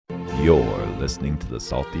You're listening to the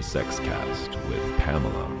Salty Sex Cast with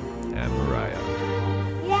Pamela and Mariah.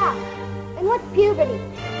 Yeah, and what's puberty?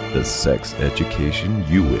 The sex education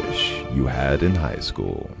you wish you had in high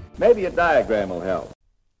school. Maybe a diagram will help.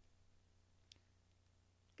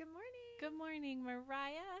 Good morning. Good morning,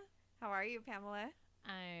 Mariah. How are you, Pamela?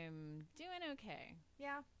 I'm doing okay.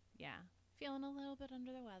 Yeah. Yeah. Feeling a little bit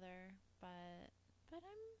under the weather, but I'm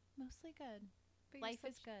mostly good. But Life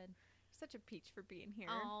is good. Such a peach for being here.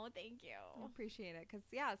 Oh, thank you. I appreciate it. Because,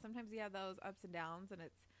 yeah, sometimes you have those ups and downs, and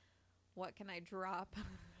it's what can I drop?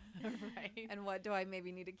 Right. And what do I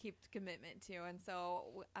maybe need to keep commitment to? And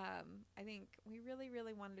so I think we really,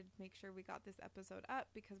 really wanted to make sure we got this episode up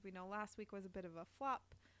because we know last week was a bit of a flop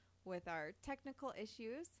with our technical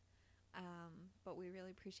issues. But we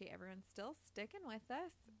really appreciate everyone still sticking with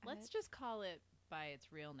us. Let's just call it by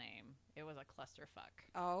its real name. It was a clusterfuck.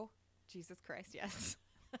 Oh, Jesus Christ, yes.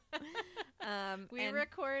 We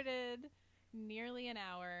recorded nearly an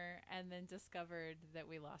hour and then discovered that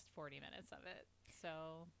we lost 40 minutes of it.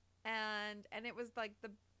 So and it was like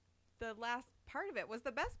the last part of it was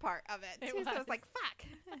the best part of it too. So I was like, fuck.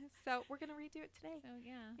 So we're gonna redo it today. So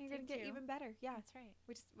yeah, And you're gonna get even better. Yeah, that's right.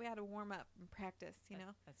 We had to warm up and practice. You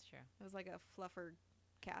know, That's true. it was like a fluffer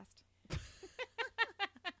cast.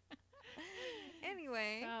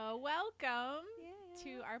 Anyway, So welcome yeah.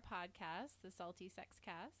 to our podcast, the Salty Sex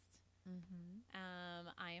Cast.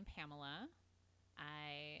 I am Pamela.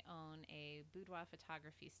 I own a boudoir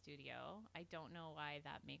photography studio. I don't know why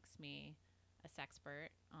that makes me a sexpert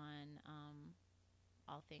on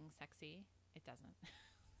all things sexy. It doesn't.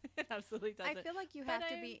 It absolutely doesn't. I feel like you But have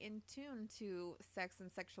to be in tune to sex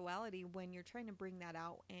and sexuality when you're trying to bring that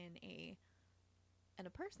out in a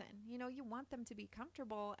person. You know, you want them to be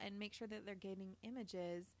comfortable and make sure that they're getting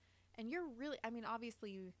images. And you're really, I mean,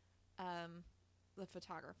 obviously, the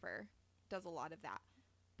photographer does a lot of that.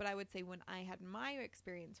 But I would say when I had my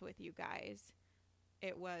experience with you guys,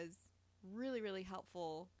 it was really, really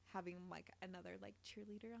helpful having like another like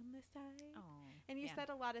cheerleader on this side. Oh, And you yeah. said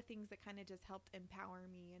a lot of things that kind of just helped empower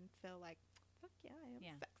me and feel like, fuck yeah, I am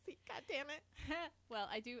Yeah. sexy. God damn it. Well,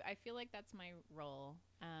 I feel like that's my role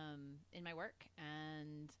in my work.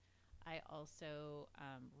 And I also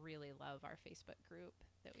really love our Facebook group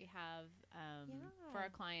that we have for our Yeah.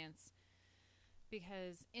 clients.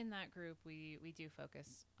 Because in that group, we do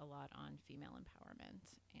focus a lot on female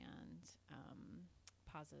empowerment and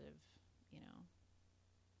positive,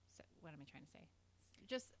 what am I trying to say?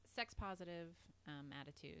 Just sex positive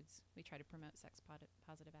attitudes. We try to promote sex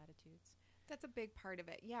positive attitudes. That's a big part of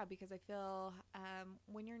it. Yeah, because I feel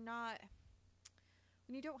when you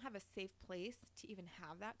don't have a safe place to even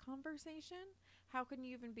have that conversation, how can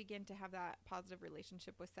you even begin to have that positive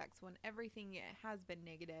relationship with sex when everything has been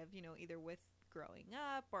negative, either with growing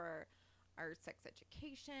up or our sex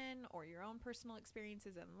education or your own personal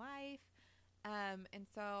experiences in life. And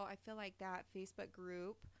so I feel like that Facebook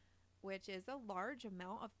group, which is a large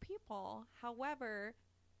amount of people, however,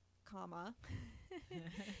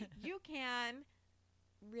 you can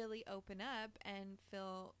really open up and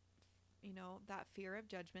feel, that fear of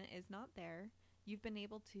judgment is not there. You've been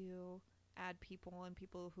able to add people and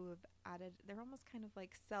people who have added, they're almost kind of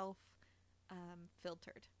like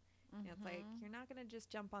filtered. It's like you're not going to just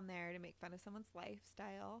jump on there to make fun of someone's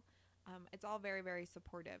lifestyle. It's all very, very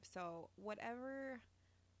supportive. So whatever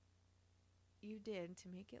you did to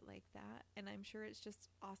make it like that, and I'm sure it's just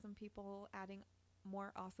awesome people adding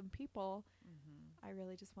more awesome people. I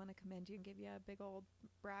really just want to commend you and give you a big old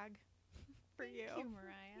brag for Thank you. you,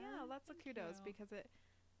 Mariah. Yeah, lots of Thank kudos you. because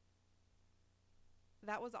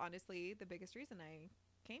that was honestly the biggest reason I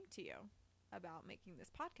came to you about making this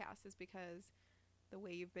podcast is because the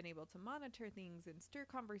way you've been able to monitor things and stir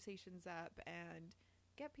conversations up and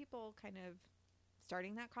get people kind of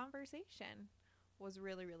starting that conversation was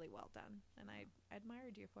really, really well done. And I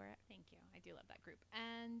admired you for it. Thank you. I do love that group.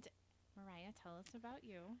 And Mariah, tell us about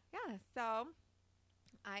you. Yeah, so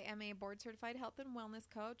I am a board certified health and wellness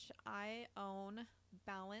coach. I own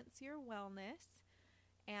Balance Your Wellness,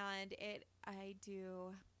 and I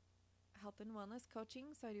do health and wellness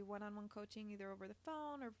coaching. So I do one-on-one coaching either over the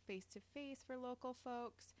phone or face-to-face for local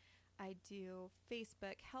folks. I do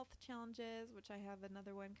Facebook health challenges, which I have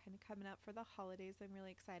another one kind of coming up for the holidays. I'm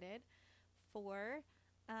really excited for.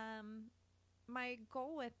 My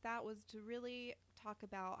goal with that was to really talk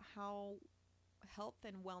about how health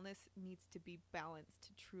and wellness needs to be balanced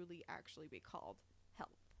to truly actually be called health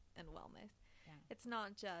and wellness. Yeah. It's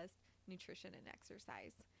not just nutrition and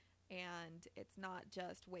exercise, and it's not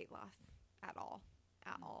just weight loss at all.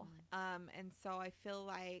 And so I feel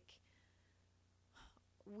like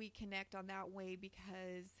we connect on that way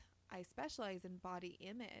because I specialize in body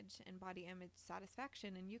image and body image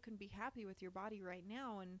satisfaction, and you can be happy with your body right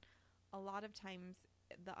now. And a lot of times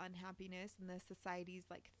the unhappiness and the society's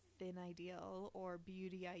like thin ideal or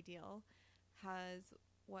beauty ideal has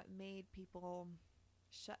what made people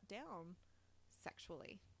shut down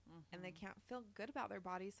sexually, and they can't feel good about their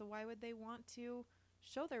body. So why would they want to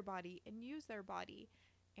show their body and use their body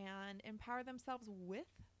and empower themselves with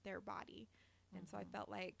their body? And so I felt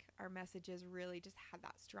like our messages really just had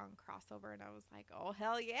that strong crossover, and I was like, oh,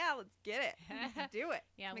 hell yeah, let's get it. Let's do it.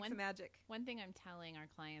 Yeah, Make some magic. One thing I'm telling our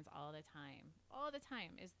clients all the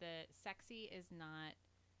time is that sexy is not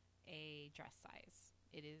a dress size.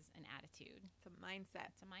 It is an attitude. It's a mindset.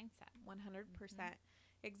 It's a mindset. 100%.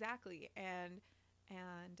 Exactly. And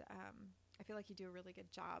I feel like you do a really good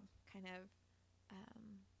job kind of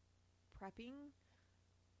prepping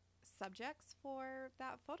subjects for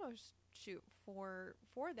that photo shoot for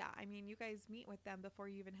that. I mean, you guys meet with them before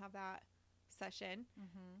you even have that session,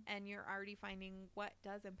 and you're already finding what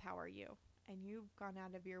does empower you, and you've gone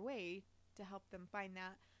out of your way to help them find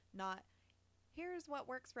that, not here's what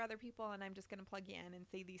works for other people and I'm just going to plug you in and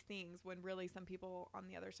say these things, when really some people on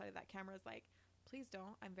the other side of that camera is like, please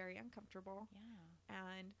don't, I'm very uncomfortable. Yeah.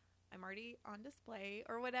 And I'm already on display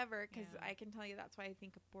or whatever, because I can tell you that's why I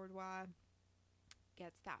think Bourdois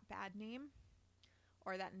gets that bad name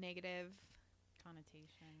or that negative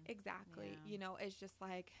connotation. Exactly. Yeah. You know, it's just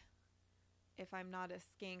like, if I'm not a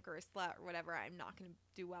skank or a slut or whatever, I'm not going to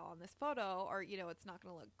do well on this photo, or, you know, it's not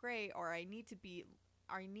going to look great, or I need to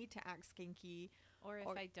act skanky, or if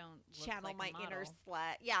I don't channel look like my a inner model.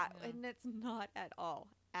 slut. Yeah. And it's not at all.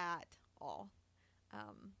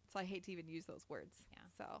 So I hate to even use those words. Yeah.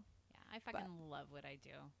 So Yeah, I fucking love what I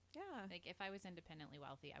do. yeah. Like, if I was independently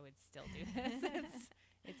wealthy, I would still do this.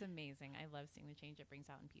 It's amazing. I love seeing the change it brings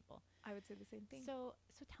out in people. I would say the same thing. So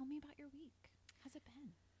tell me about your week. How's it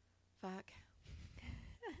been? Fuck.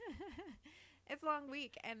 It's a long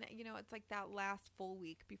week, and you know, it's like that last full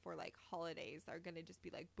week before like holidays are gonna just be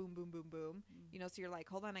like boom, boom, boom, boom. You know, so you're like,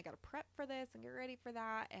 hold on, I gotta prep for this and get ready for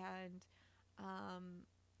that. And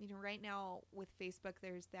you know, right now with Facebook,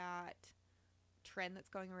 there's that trend that's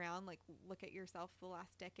going around, like, look at yourself the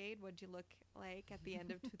last decade. What'd you look like at the end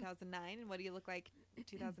of 2009, and what do you look like in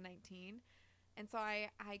 2019? And so I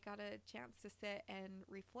got a chance to sit and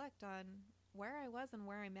reflect on where I was and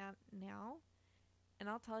where I'm at now. And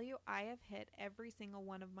I'll tell you, I have hit every single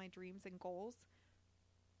one of my dreams and goals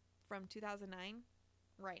from 2009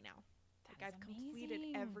 right now. Like, I've completed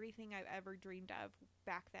everything I've ever dreamed of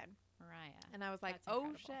back then. Mariah. And I was like, That's oh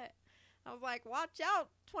incredible. shit. I was like, watch out,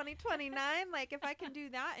 2029. Like, if I can do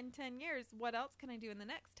that in 10 years, what else can I do in the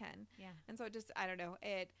next 10? Yeah. And so it just, I don't know,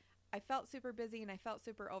 I felt super busy and I felt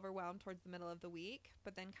super overwhelmed towards the middle of the week.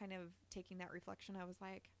 But then kind of taking that reflection, I was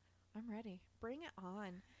like, I'm ready. Bring it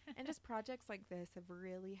on. And just projects like this have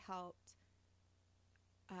really helped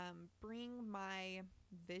bring my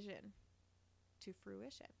vision to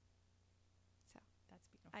fruition. So That's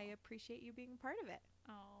beautiful. I appreciate you being part of it.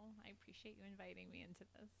 Oh, I appreciate you inviting me into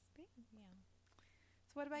this. Yeah.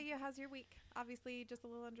 So what about you? How's your week? Obviously just a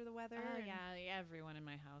little under the weather. Oh, and- yeah. Everyone in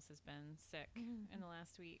my house has been sick in the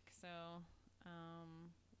last week. So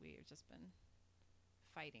we've just been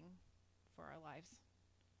fighting for our lives.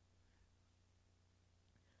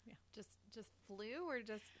 Yeah. Just flu or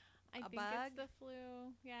just I a think bug? it's the flu.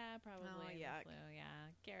 Yeah, probably yuck. the flu. Yeah.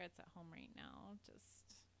 Garrett's at home right now,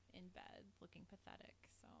 just in bed, looking pathetic.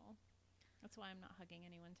 So that's why I'm not hugging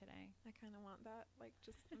anyone today. I kind of want that. Like,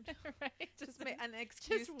 just Right? just an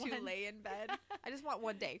excuse to one. lay in bed. I just want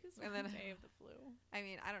one day. Just And one then day of the flu. I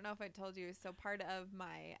mean, I don't know if I told you. So part of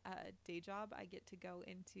my day job, I get to go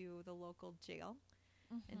into the local jail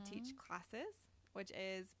and teach classes, which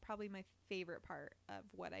is probably my favorite part of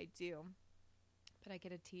what I do. But I get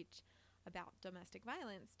to teach about domestic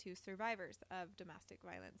violence to survivors of domestic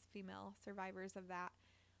violence, female survivors of that.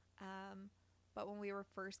 But when we were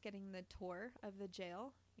first getting the tour of the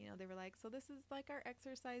jail, you know, they were like, so this is like our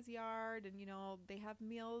exercise yard, and, you know, they have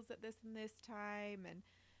meals at this and this time, and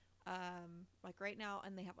like right now,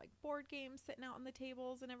 and they have like board games sitting out on the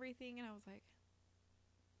tables and everything. And I was like,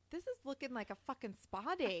 this is looking like a fucking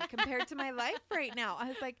spa day compared to my life right now. I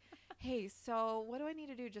was like, hey, so what do I need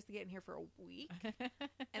to do just to get in here for a week?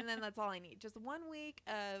 And then that's all I need. Just 1 week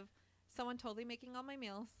of someone totally making all my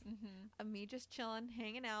meals, of me just chilling,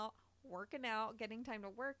 hanging out, working out, getting time to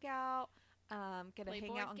work out, get to Play hang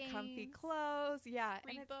board out in comfy games, clothes. Yeah.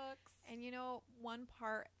 Read it's- books. and you know, one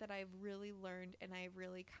part that I've really learned and I've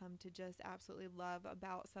really come to just absolutely love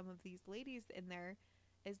about some of these ladies in there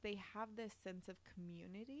is they have this sense of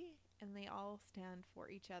community and they all stand for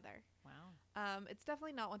each other. Wow. It's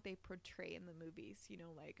definitely not what they portray in the movies,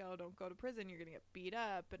 like, oh, don't go to prison, you're gonna get beat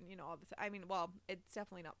up, and all this. I mean, well, it's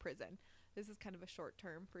definitely not prison. This is kind of a short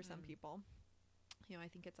term for some people. I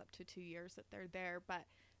think it's up to 2 years that they're there, but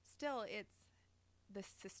still, it's the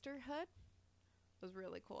sisterhood was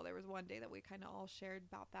really cool. There was one day that we kind of all shared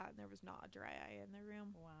about that, and there was not a dry eye in the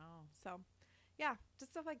room. Wow. So yeah,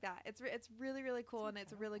 just stuff like that. It's really, really cool. That's and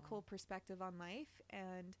it's a really incredible. cool perspective on life,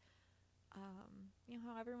 and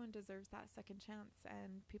how everyone deserves that second chance,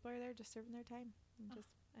 and people are there just serving their time and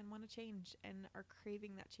and want to change and are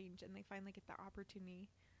craving that change, and they finally get the opportunity.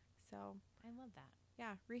 So I love that.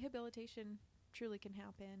 yeah, rehabilitation truly can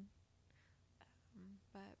happen.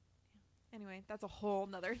 But anyway, that's a whole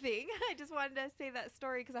nother thing. I just wanted to say that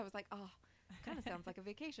story because I was like, oh, kind of sounds like a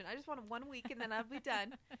vacation. I just want 1 week and then I'll be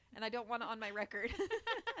done, and I don't want it on my record.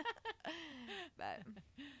 But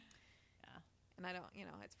Yeah. and I don't,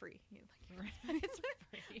 it's free. It's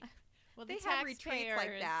free. Well, They the have retreats like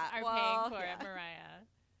taxpayers that. are Well, paying for yeah. it, Mariah.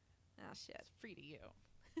 Ah, shit. It's free to you.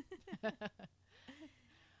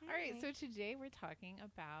 All right, so today we're talking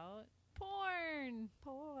about porn.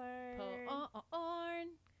 porn. Porn.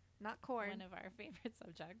 Not corn. One of our favorite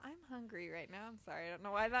subjects. I'm hungry right now. I'm sorry. I don't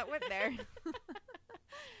know why that went there.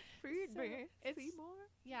 Feed So me. it's- See more?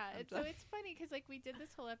 Yeah, I'm so sorry. it's funny because we did this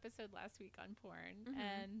whole episode last week on porn, Mhm.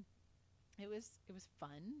 and it was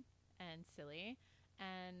fun and silly,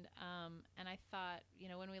 and I thought,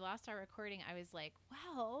 when we lost our recording, I was like,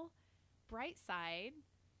 well, bright side,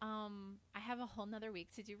 I have a whole nother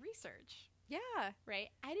week to do research. Yeah. Right?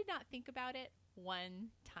 I did not think about it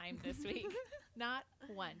one time this week. Not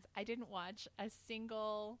once. I didn't watch a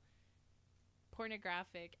single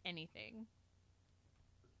pornographic anything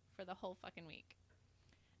for the whole fucking week.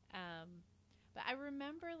 But I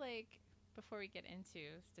remember, before we get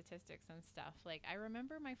into statistics and stuff, I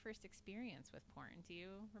remember my first experience with porn. Do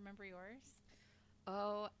you remember yours?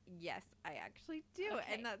 Oh, yes, I actually do.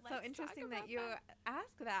 Okay, And that's so let's interesting talk that about you that.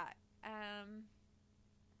 ask that.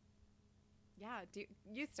 Yeah,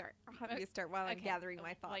 you start. I'll have you start while I'm Okay. gathering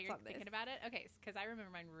my thoughts While you're on this. thinking about it? Okay, because I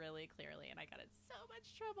remember mine really clearly, and I got in so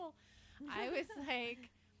much trouble. I was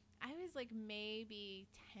maybe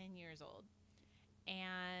 10 years old,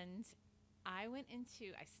 and I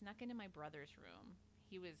snuck into my brother's room.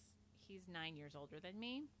 He's 9 years older than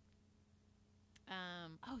me.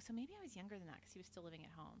 So maybe I was younger than that because he was still living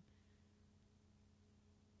at home.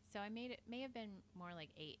 So I may have been more like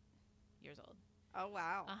 8 years old. Oh,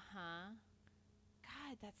 wow. Uh-huh.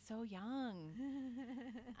 God, that's so young.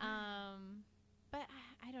 But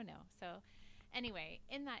I don't know. So anyway,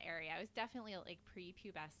 in that area, I was definitely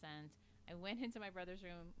prepubescent. I went into my brother's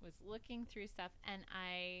room, was looking through stuff, and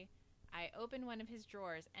I opened one of his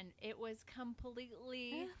drawers, and it was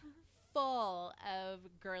completely full of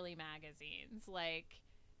girly magazines.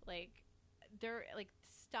 They're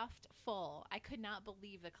stuffed full. I could not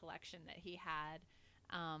believe the collection that he had.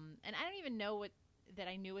 And I don't even know that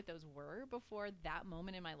I knew what those were before that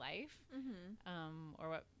moment in my life, or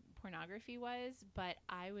what pornography was, but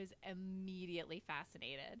I was immediately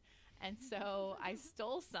fascinated. And so I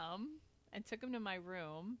stole some and took them to my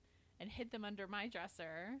room and hid them under my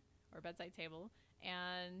dresser or bedside table.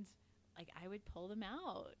 And I would pull them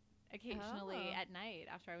out occasionally at night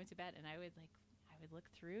after I went to bed, and I would look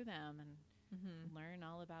through them and learn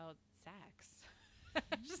all about sex.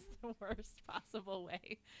 Just the worst possible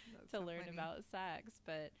way That's to so learn funny. about sex.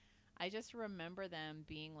 But I just remember them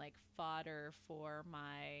being fodder for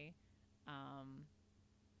my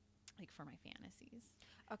for my fantasies.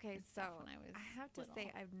 Okay, and so stuff when I was have to say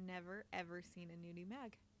little. I've never ever seen a nudie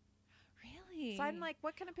mag. Really? So I'm like,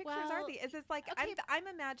 what kind of pictures are Well, these? Is this like okay. I'm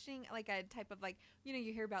imagining a type of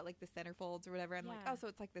you hear about the centerfolds or whatever. I'm like, Yeah. oh, so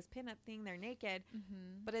it's this pinup thing. They're naked,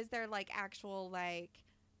 Mm-hmm. but is there actual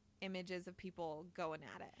images of people going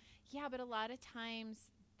at it? Yeah, but a lot of times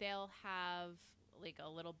they'll have a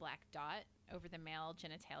little black dot over the male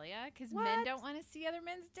genitalia because men What? don't want to see other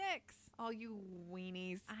men's dicks. Oh, you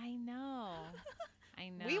weenies! I know. I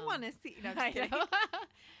know. We want to see. No, I'm just I kidding. know.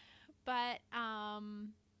 But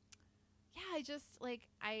yeah, I just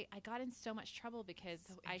I got in so much trouble because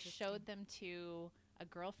So I interesting. showed them to a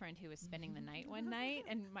girlfriend who was spending the night one night,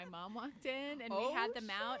 and my mom walked in, and we Oh, had them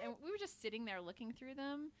out, and we were just sitting there looking through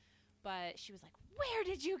them. But she was like, "Where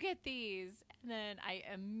did you get these?" And then I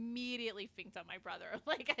immediately finked on my brother.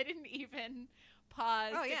 I didn't even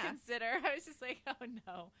pause Oh, to yeah. consider. I was just like, "Oh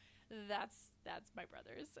no, that's my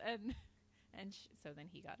brother's." And And so then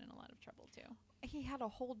he got in a lot of trouble too. He had a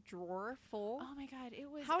whole drawer full. Oh my God. It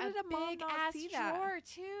was How did a mom big not ass see that? drawer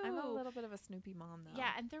too. I'm a little bit of a Snoopy mom, though. Yeah.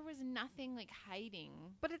 And there was nothing like hiding.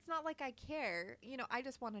 But it's not like I care. You know, I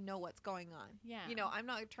just want to know what's going on. Yeah. You know, I'm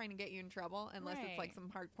not trying to get you in trouble unless it's like Right.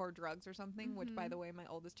 some hardcore drugs or something, which, by Mhm. the way, my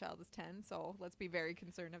oldest child is 10. So let's be very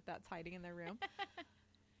concerned if that's hiding in their room.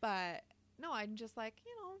 But no, I'm just like,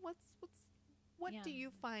 you know, what Yeah. do you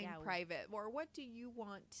find Yeah, private, or what do you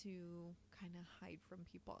want to kind of hide from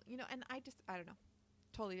people? You know, and I don't know.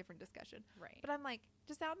 Totally different discussion. Right. But I'm like,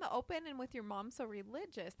 just out in the open and with your mom so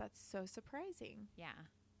religious, that's so surprising. Yeah.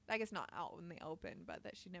 I guess not out in the open, but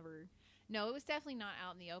that she never. No, it was definitely not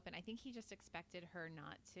out in the open. I think he just expected her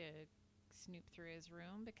not to snoop through his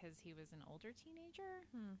room because he was an older teenager.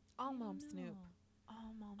 All I don't moms snoop. know.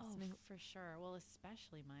 All moms Oh, snoop. for sure. Well,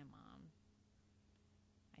 especially my mom.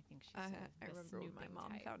 I think she's I the remember when my snooping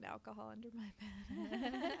mom type. found alcohol under my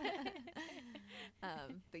bed.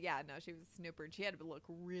 But yeah, no, she was a snooper, and she had to look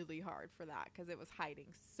really hard for that because it was hiding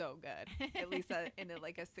so good. At least in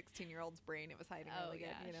like a 16-year-old's brain, it was hiding Oh, really good,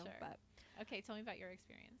 yeah, you know. sure. But Okay, tell me about your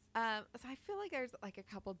experience. so I feel like there's like a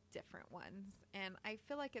couple different ones, and I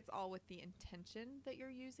feel like it's all with the intention that you're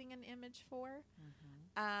using an image for.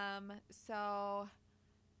 So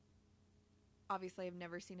obviously I've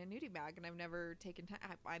never seen a nudie mag, and I've never taken time.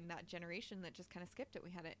 I'm that generation that just kind of skipped it.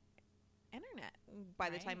 We had it internet by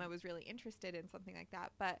the time I Right. was really interested in something like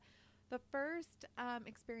that. But the first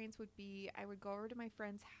experience would be I would go over to my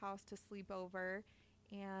friend's house to sleep over,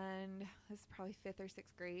 and this is probably 5th or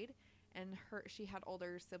 6th grade, and she had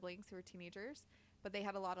older siblings who were teenagers, but they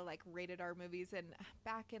had a lot of like rated R movies. And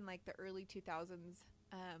back in like the early 2000s,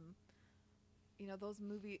 you know, those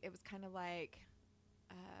movies, it was kind of like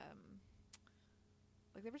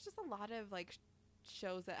there was just a lot of like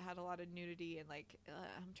shows that had a lot of nudity, and like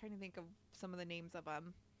I'm trying to think of some of the names of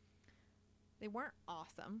them. They weren't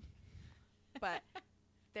awesome, but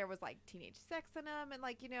there was like teenage sex in them, and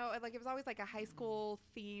like, you know, like it was always like a high school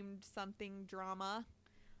themed something drama,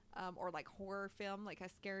 or like horror film, like a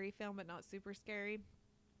scary film but not super scary.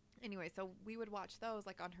 Anyway, so we would watch those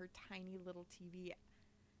like on her tiny little TV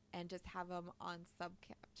and just have them on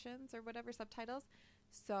subcaptions or whatever, subtitles,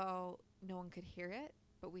 so no one could hear it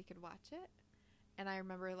but we could watch it. And I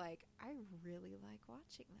remember like, I really like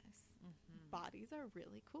watching this. Bodies are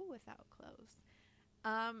really cool without clothes.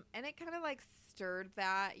 And it kind of like stirred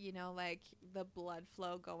that, you know, like the blood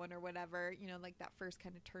flow going or whatever, you know, like that first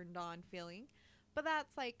kind of turned on feeling. But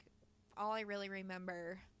that's like all I really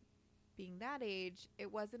remember being that age.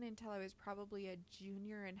 It wasn't until I was probably a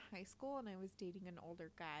junior in high school and I was dating an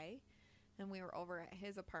older guy, and we were over at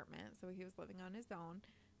his apartment. So he was living on his own,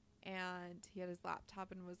 and he had his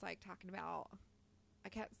laptop and was like talking about,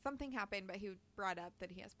 something happened, but he brought up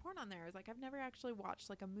that he has porn on there. I was like, I've never actually watched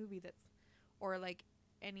like a movie that's, or like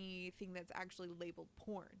anything that's actually labeled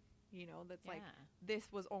porn, you know, that's like, this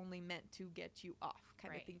was only meant to get you off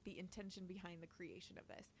kind of thing, the intention behind the creation of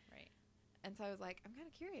this. Right. And so I was like, I'm kind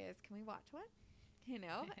of curious. Can we watch one? You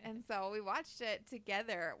know? And so we watched it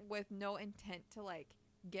together with no intent to like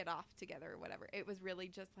get off together or whatever. It was really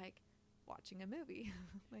just like watching a movie,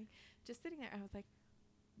 like just sitting there. I was like,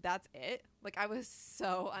 that's it. Like I was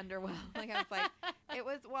so underwhelmed. Like I was like, it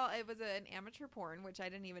was an amateur porn, which I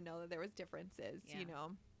didn't even know that there was differences, you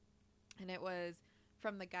know? And it was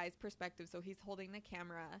from the guy's perspective. So he's holding the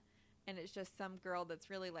camera, and it's just some girl that's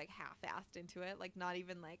really like half-assed into it, like not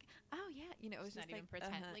even like, oh yeah, you know, it was She's just not like even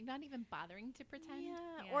pretend, like not even bothering to pretend.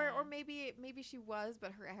 Yeah. Or maybe she was,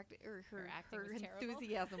 but her acting was terrible.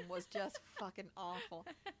 enthusiasm was just fucking awful.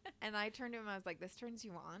 And I turned to him, I was like, this turns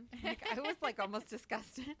you on? Like I was like almost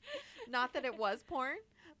disgusted. Not that it was porn,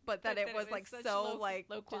 but that it was like so like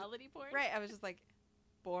low quality porn. Right. I was just like,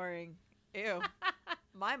 boring. Ew.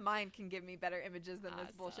 My mind can give me better images than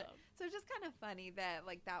this bullshit. So it's just kind of funny that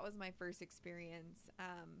like that was my first experience.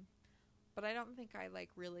 But I don't think I like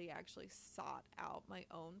really actually sought out my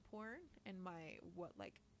own porn and what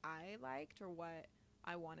like I liked or what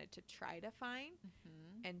I wanted to try to find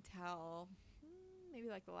until maybe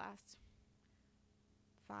like the last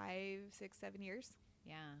 5, 6, 7 years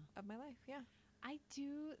of my life. Yeah. I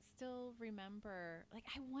do still remember, like,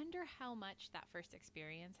 I wonder how much that first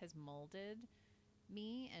experience has molded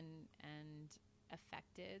me and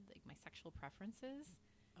affected like my sexual preferences.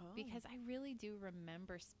 Because I really do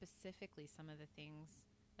remember specifically some of the things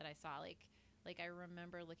that I saw. Like I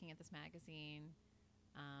remember looking at this magazine,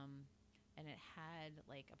 and it had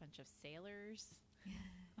like a bunch of sailors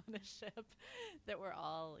on a ship that were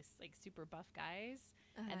all like super buff guys.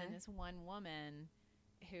 And then this one woman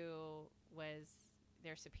who was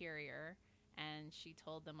their superior, and she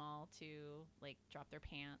told them all to like drop their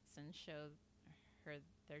pants and show her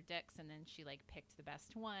their dicks, and then she like picked the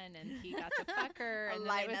best one, and he got to fuck her, and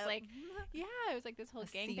then it was like, yeah, it was like this whole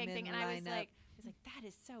gangbang thing, and I was like, that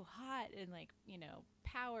is so hot, and like, you know,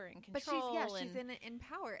 power and control. But she's in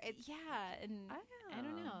power. It's, and I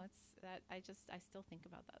don't know. It's that I still think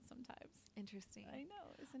about that sometimes. Interesting. I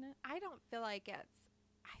know, isn't it? I don't feel like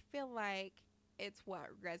I feel like it's what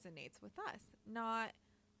resonates with us, not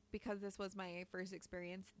because this was my first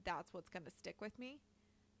experience. That's what's going to stick with me.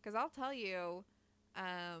 Because I'll tell you,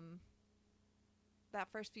 that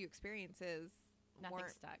first few experiences, nothing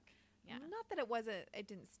stuck. Yeah. Not that it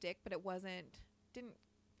didn't stick, but didn't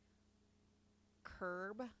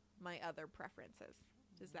curb my other preferences.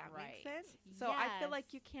 Does that make sense? So I feel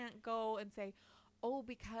like you can't go and say, oh,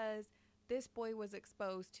 because this boy was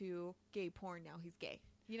exposed to gay porn, now he's gay.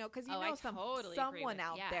 You know, because someone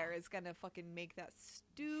out there is going to fucking make that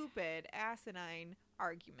stupid, asinine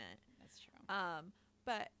argument. That's true.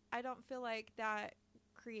 But I don't feel like that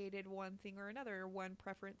created one thing or another, one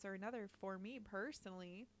preference or another for me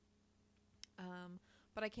personally.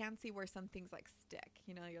 But I can see where some things like stick.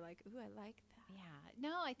 You know, you're like, ooh, I like that. Yeah.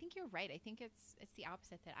 No, I think you're right. I think it's the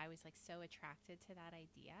opposite, that I was like so attracted to that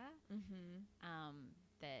idea. Mm-hmm.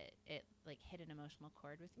 That it like hit an emotional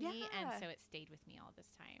chord with me, and so it stayed with me all this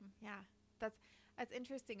time. Yeah, that's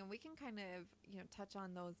interesting, and we can kind of, you know, touch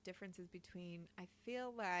on those differences between. I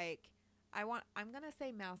feel like I'm gonna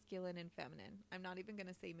say masculine and feminine. I'm not even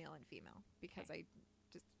gonna say male and female because I'm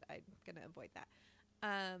gonna avoid that.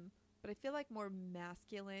 But I feel like more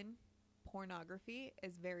masculine pornography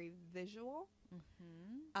is very visual,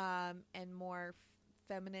 and more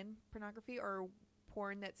feminine pornography or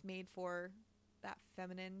porn that's made for that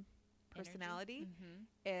feminine personality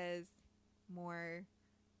is more,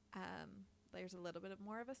 there's a little bit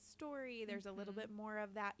more of a story. There's a little bit more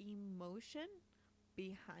of that emotion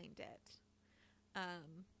behind it.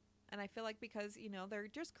 And I feel like because, you know, they're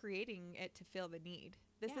just creating it to fill the need.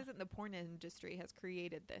 This isn't the porn industry has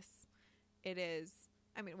created this. It is,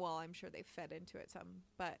 I mean, well, I'm sure they fed into it some,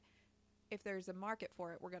 but if there's a market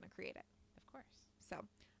for it, we're going to create it. Of course. So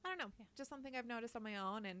I don't know, just something I've noticed on my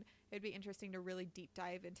own, and it'd be interesting to really deep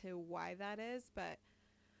dive into why that is, but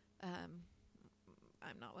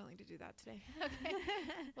I'm not willing to do that today. Okay.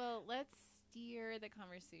 Well, let's steer the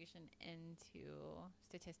conversation into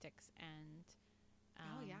statistics and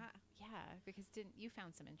because you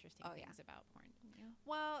found some interesting things about porn, didn't you?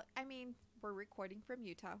 Well, I mean, we're recording from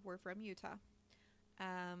Utah. We're from Utah.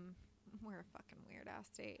 We're a fucking weird ass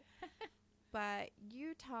state. But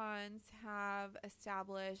Utahns have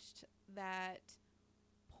established that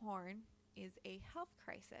porn is a health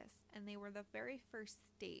crisis, and they were the very first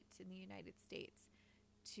state in the United States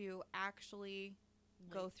to actually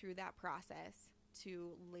go through that process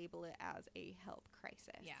to label it as a health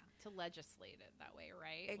crisis. Yeah, to legislate it that way,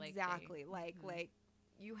 right? Exactly. Like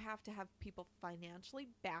you have to have people financially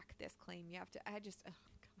back this claim. You have to, oh God,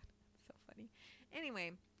 that's so funny.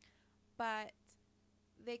 Anyway, but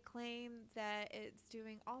they claim that it's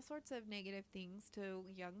doing all sorts of negative things to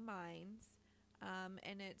young minds,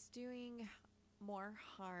 and it's doing more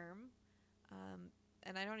harm.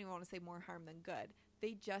 And I don't even want to say more harm than good.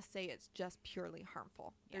 They just say it's just purely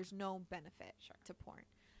harmful. Yeah. There's no benefit to porn,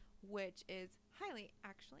 which is highly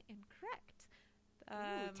actually incorrect.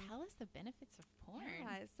 Tell us the benefits of porn.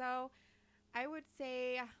 Yeah, so I would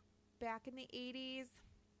say back in the 80s,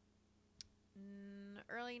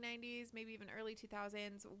 early 90s, maybe even early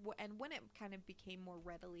 2000s, and when it kind of became more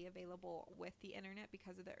readily available with the internet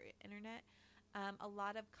because of the internet, a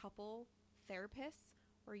lot of couple therapists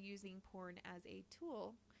were using porn as a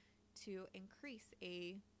tool to increase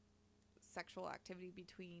a sexual activity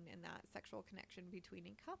between and that sexual connection between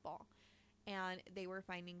a couple. And they were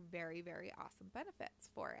finding very, very awesome benefits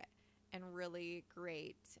for it and really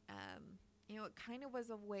great. You know, it kind of was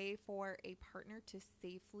a way for a partner to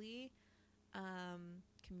safely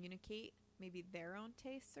communicate maybe their own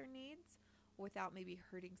tastes or needs without maybe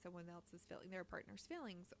hurting someone else's their partner's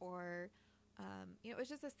feelings, or you know, it was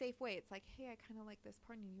just a safe way. It's like, hey, I kind of like this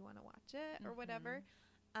porn, you want to watch it or whatever.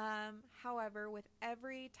 However, with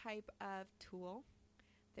every type of tool,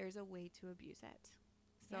 there's a way to abuse it.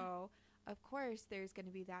 So of course there's going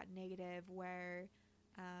to be that negative where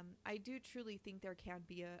I do truly think there can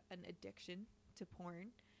be an addiction to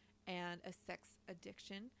porn and a sex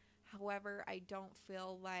addiction. However, I don't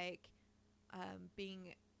feel like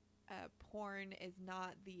being porn is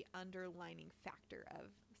not the underlining factor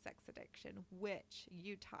of sex addiction, which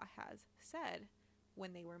Utah has said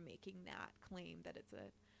when they were making that claim that it's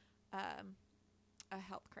a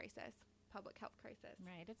health crisis. public health crisis.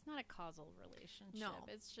 Right. It's not a causal relationship. No.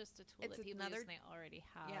 It's just a tool It's that people another- use and they already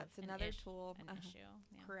have. Yeah, it's an another tool. An issue.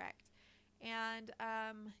 Yeah. Correct. And,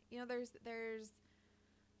 you know, there's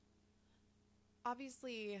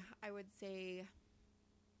obviously, I would say,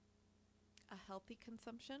 a healthy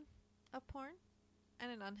consumption of porn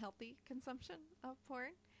and an unhealthy consumption of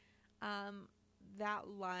porn. That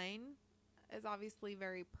line is obviously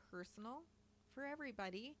very personal for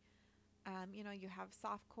everybody. You know, you have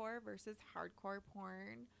softcore versus hardcore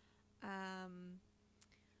porn.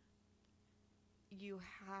 You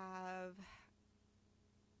have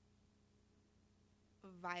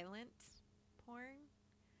violent porn.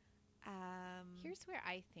 Here's where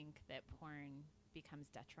I think that porn becomes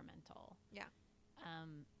detrimental. Yeah.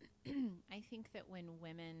 I think that when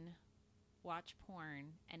women watch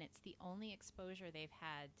porn and it's the only exposure they've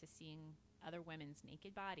had to seeing other women's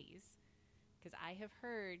naked bodies, because I have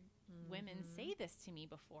heard women say this to me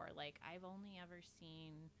before, like, I've only ever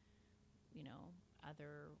seen, you know,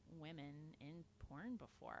 other women in porn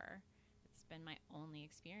before. It's been my only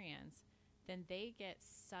experience. Then they get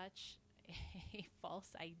such a false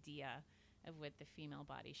idea of what the female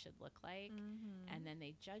body should look like. And then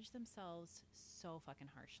they judge themselves so fucking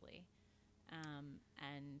harshly.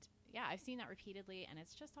 And yeah, I've seen that repeatedly, and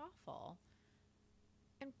it's just awful.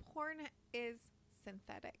 And porn is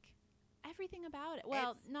synthetic. Everything about it.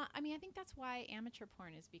 Well, It's- I think that's why amateur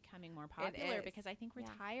porn is becoming more popular, is. because I think we're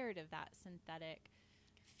Yeah. tired of that synthetic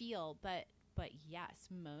feel. But yes,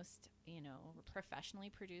 most, you know, professionally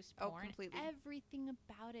produced Oh, porn, completely. everything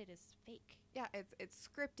about it is fake. Yeah, it's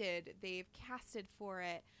scripted. They've casted for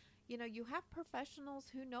it. You know, you have professionals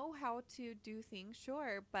who know how to do things,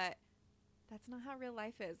 sure, but that's not how real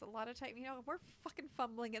life is. A lot of time, you know, we're fucking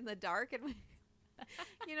fumbling in the dark and we,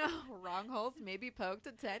 you know, wrong holes maybe poked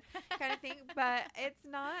at 10 kind of thing, but it's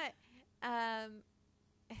not.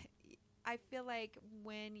 I feel like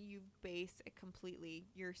when you base it completely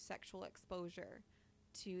your sexual exposure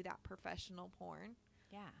to that professional porn,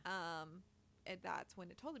 Yeah. and that's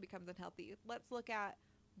when it totally becomes unhealthy. Let's look at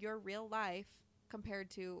your real life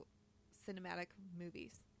compared to cinematic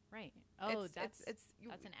movies. Right. Oh, It's- that's it's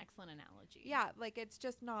that's an excellent analogy. yeah, like it's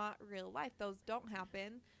just not real life. Those don't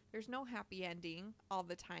happen. There's no happy ending all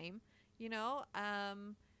the time. You know,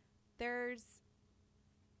 there's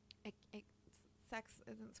sex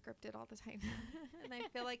isn't scripted all the time, and I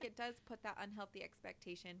feel like it does put that unhealthy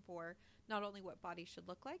expectation for not only what bodies should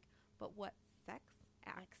look like, but what sex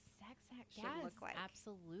acts should look like.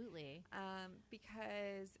 Absolutely.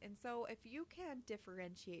 Because, and so if you can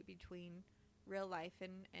differentiate between real life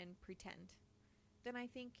and pretend, then I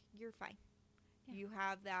think you're fine. Yeah. You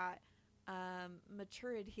have that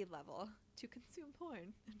maturity level to consume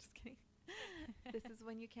porn. I'm just kidding. This is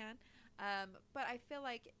when you can. But I feel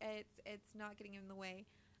like it's not getting in the way.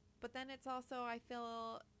 But then it's also, I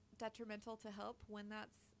feel, detrimental to help when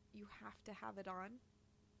you have to have it on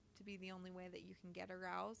to be the only way that you can get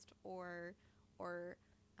aroused or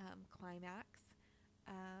climax.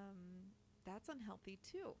 That's unhealthy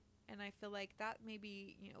too. And I feel like that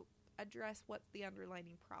maybe, you know, address what's the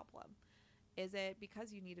underlying problem. Is it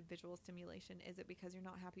because you need a visual stimulation? Is it because you're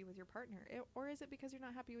not happy with your partner? Or is it because you're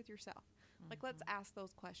not happy with yourself? Like, let's ask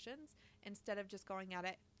those questions instead of just going at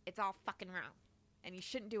it, it's all fucking wrong and you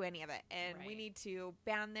shouldn't do any of it. And we Right. need to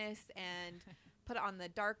ban this and put it on the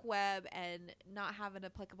dark web and not have it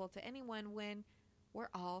applicable to anyone, when we're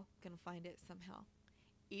all going to find it somehow.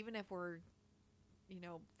 Even if we're, you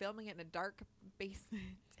know, filming it in a dark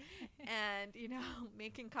basement and, you know,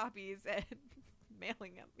 making copies and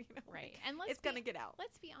mailing them, you know, Right. like, And it's going to get out.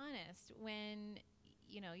 Let's be honest. When,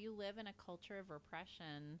 you know, you live in a culture of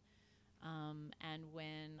repression, and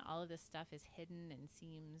when all of this stuff is hidden and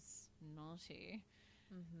seems naughty,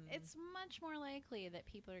 it's much more likely that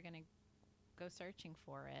people are going to go searching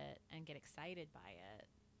for it and get excited by it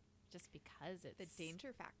just because it's The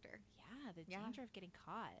danger factor. Yeah, the Yeah. danger of getting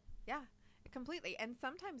caught. Yeah, completely. And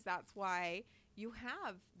sometimes that's why you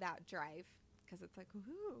have that drive, because it's like,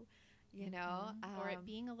 woohoo, you know, Or it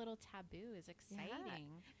being a little taboo is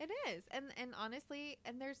exciting. it is. And honestly,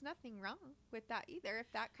 and there's nothing wrong with that either,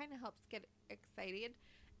 if that kind of helps get excited.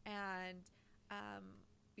 And,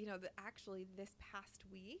 you know, actually this past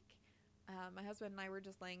week, my husband and I were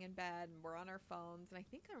just laying in bed and we're on our phones. And I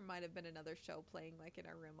think there might have been another show playing like in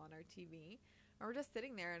our room on our TV. And we're just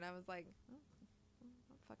sitting there and I was like, I'm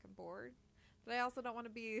fucking bored. But I also don't want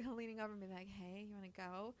to be leaning over and be like, hey, you want to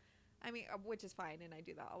go? I mean, which is fine. And I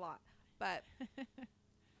do that a lot. But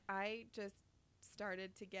I just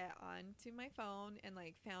started to get onto my phone and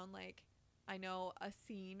like found like, I know a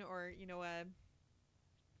scene or, you know, a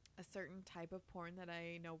certain type of porn that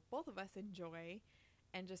I know both of us enjoy.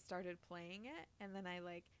 and just started playing it. And then I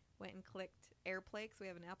like went and clicked AirPlay because we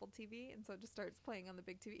have an Apple TV, and so it just starts playing on the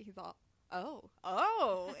big TV. He's all, oh,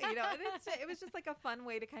 you know, and it was just like a fun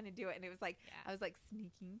way to kind of do it. And it was like, Yeah. I was like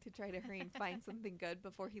sneaking to try to hurry and find something good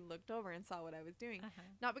before he looked over and saw what I was doing. Uh-huh.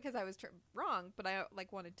 Not because I was wrong, but I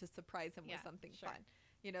like wanted to surprise him Yeah, with something sure. fun,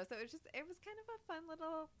 you know. So it was kind of a fun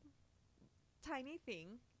little tiny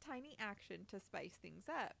thing, tiny action to spice things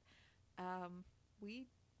up.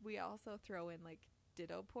 We also throw in like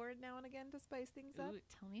ditto porn now and again to spice things up. Ooh,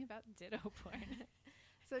 tell me about ditto porn.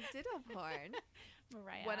 So ditto porn,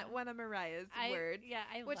 Mariah. one of Mariah's words. Yeah,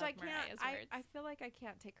 I Which love I can't. Mariah's words. I feel like I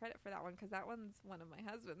can't take credit for that one because that one's one of my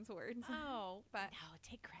husband's words. Oh, but no,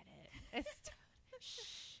 take credit. It's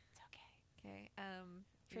shh, it's okay. okay.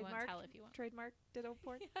 You won't Trademark. tell if you want. Trademark ditto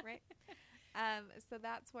porn, right? So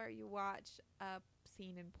that's where you watch a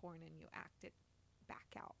scene in porn and you act it back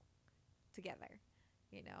out together.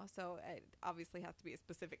 You know, so it obviously has to be a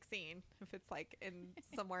specific scene. If it's like in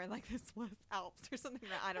somewhere like the Swiss Alps or something,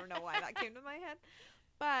 I don't know why that came to my head,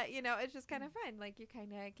 but you know, it's just kind of fun. Like you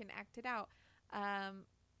kind of can act it out.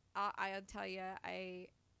 I'll tell you, I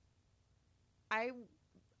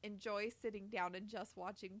enjoy sitting down and just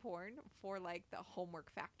watching porn for like the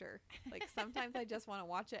homework factor. Like sometimes I just want to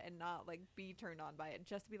watch it and not like be turned on by it.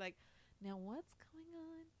 Just to be like, now what's going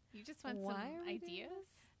on? You just want Why some are we doing ideas?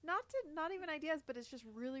 this? Not even ideas, but it's just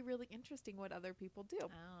really, really interesting what other people do.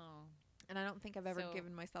 Oh, And I don't think I've ever So,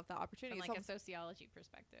 given myself that opportunity. from like It's a sociology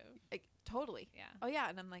perspective. like, totally. Yeah. Oh yeah,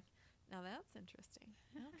 and I'm like, now that's interesting.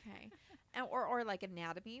 Okay, and or like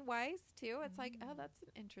anatomy wise too. It's like, oh, that's an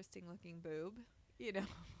interesting looking boob. You know,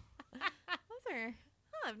 those are.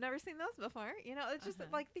 I've never seen those before. You know, it's just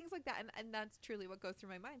like things like that, and that's truly what goes through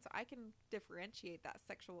my mind. So I can differentiate that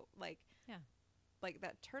sexual like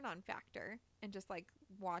that turn on factor and just like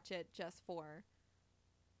watch it just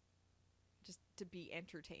to be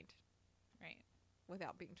entertained. Right.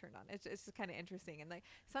 Without being turned on. It's just kind of interesting. And like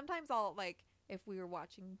sometimes I'll like if we were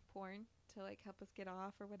watching porn to like help us get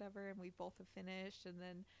off or whatever and we both have finished and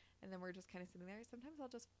then we're just kind of sitting there, sometimes I'll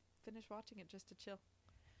just finish watching it just to chill.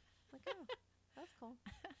 Like, oh, that's cool.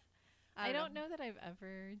 I don't know that I've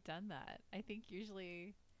ever done that. I think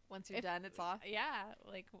usually Once you're done, it's off. yeah,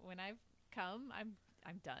 like when I've come, I'm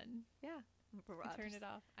done. Yeah. I turn it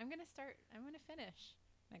off. I'm gonna finish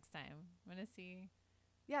next time. I'm gonna see.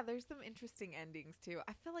 Yeah, there's some interesting endings too.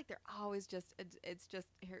 I feel like they're always just it's just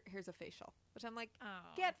here's a facial, which I'm like, Oh,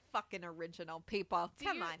 get fucking original, people.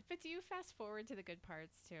 Come on. But do you fast forward to the good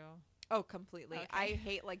parts too? Oh, completely. Okay. I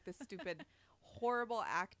hate like the stupid, horrible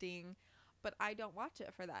acting, but I don't watch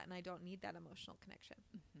it for that, and I don't need that emotional connection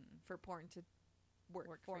for porn to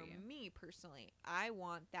work for you. me personally. I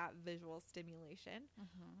want that visual stimulation.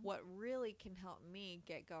 What really can help me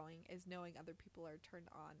get going is knowing other people are turned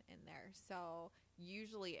on in there. So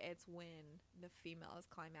usually it's when the female is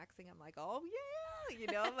climaxing. I'm like, oh yeah, you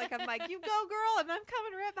know, like I'm like, you go girl, and I'm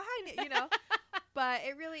coming right behind it, you know. But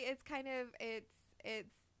it really, it's kind of,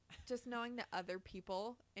 it's just knowing that other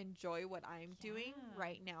people enjoy what I'm doing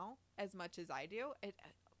right now as much as I do.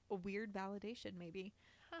 A weird validation maybe.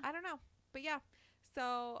 I don't know. But yeah.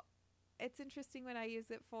 So it's interesting what I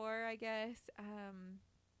use it for, I guess.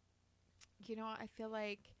 You know, I feel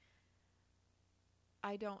like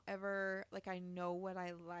I don't ever, like, I know what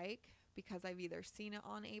I like because I've either seen it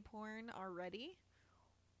on a porn already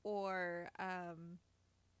or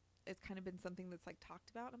it's kind of been something that's like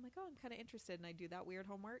talked about. I'm like, oh, I'm kind of interested, and I do that weird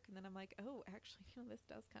homework, and then I'm like, oh, actually, you know, this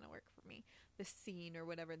does kind of work for me. This scene or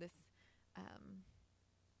whatever, this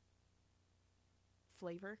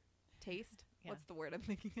flavor, taste. Yeah. What's the word I'm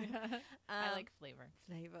thinking of? I like flavor.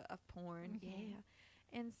 Flavor of porn. Yeah.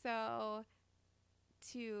 And so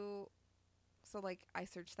like I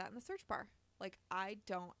searched that in the search bar. Like I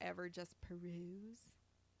don't ever just peruse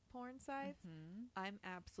porn sites. I'm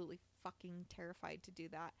absolutely fucking terrified to do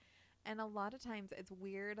that. And a lot of times it's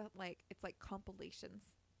weird, like it's like compilations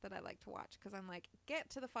that I like to watch because I'm like, get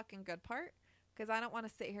to the fucking good part because I don't want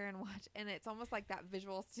to sit here and watch. And it's almost like that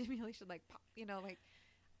visual stimulation, like, you know, like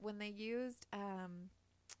when they used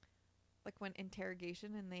like when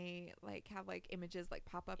interrogation and they like have like images like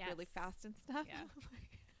pop up really fast and stuff. Yeah.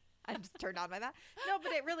 I'm just turned on by that. No,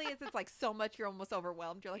 but it really is. It's like so much you're almost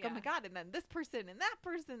overwhelmed. You're like, oh my God. And then this person and that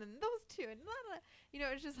person and those two and blah, blah. You know,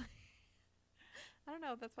 it's just like, I don't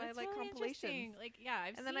know. That's why I like really compilations. Like, yeah, I've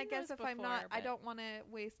and seen then I guess those if I'm before, not, I but- don't want to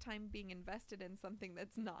waste time being invested in something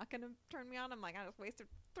that's not going to turn me on. I'm like, I just wasted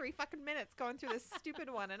 3 fucking minutes going through this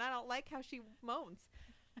stupid one. And I don't like how she moans.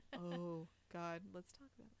 Oh God. Let's talk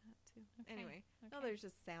about that too. Okay, Anyway, no, okay. there's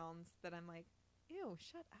just sounds that I'm like, ew,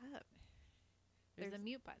 shut up. There's a there's-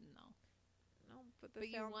 mute button though. No, But the But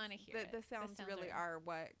you sounds, wanna hear it. The The sounds sounds really are- are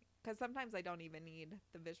what. Because sometimes I don't even need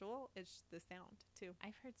the visual; it's the sound too.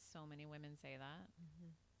 I've heard so many women say that.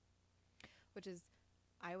 Which is,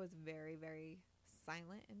 I was very, very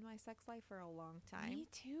silent in my sex life for a long time. Me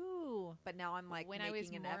too. But now I'm like when I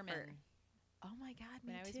was making an Mormon. effort. Oh my God,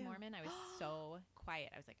 When me I was too. Mormon, I was so quiet.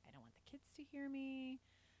 I was like, I don't want the kids to hear me.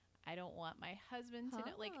 I don't want my husband to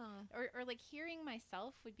know. Like, Huh. or like hearing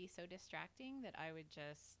myself would be so distracting that I would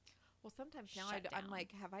just. Well, sometimes now Shut I'm down.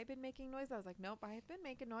 like, have I been making noise? I was like, nope, I have been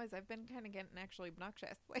making noise. I've been kind of getting actually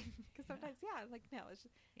obnoxious. Like, because sometimes, like, no, it's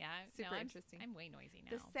just Yeah, Super I'm interesting. I'm way noisy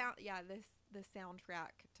now. the sound. Yeah, the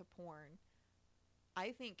soundtrack to porn.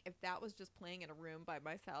 I think if that was just playing in a room by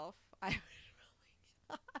myself, I would really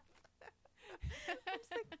get off. I'm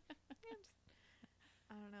just like,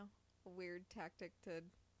 I don't know, a weird tactic to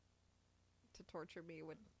torture me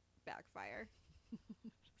would backfire.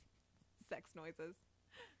 Sex noises.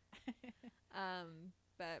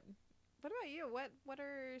 But what about you? What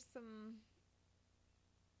are some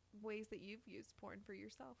ways that you've used porn for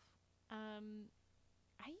yourself?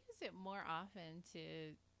 I use it more often to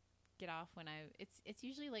get off when it's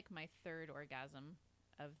usually like my third orgasm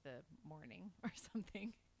of the morning or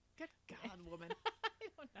something. Good God, woman. I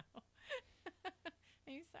don't know.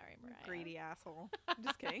 I'm sorry, Mariah. Greedy asshole. I'm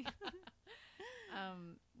just kidding.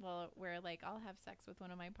 Well, where like I'll have sex with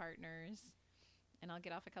one of my partners and I'll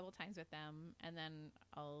get off a couple times with them and then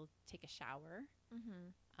I'll take a shower. Mm-hmm.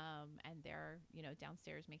 And they're,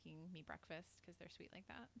 downstairs making me breakfast because they're sweet like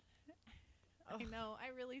that. I Ugh. know. I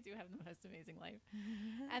really do have the most amazing life.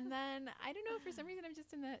 And then, I don't know, for some reason, I'm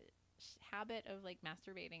just in the habit of like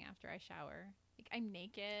masturbating after I shower. Like, I'm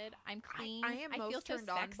naked. I'm clean. I am feel most so turned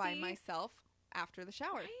on by sexy. myself after the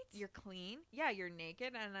shower. Right? You're clean. Yeah, you're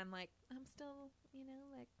naked. And I'm like, I'm still,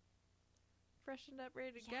 like freshened up,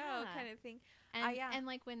 ready to go Yeah. kind of thing. And, yeah. and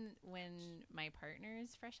like when my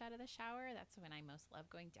partner's fresh out of the shower, that's when I most love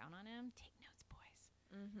going down on him. Take notes,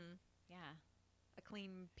 boys. Mm-hmm. Yeah. A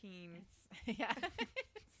clean peen It's, yeah.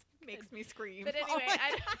 It's makes good. me scream. But Oh anyway, my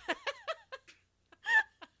I. God.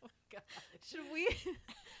 Oh, God. Should we?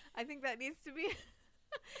 I think that needs to be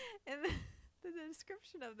in the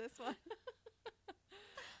description of this one.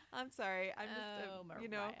 I'm sorry. I'm just, Oh,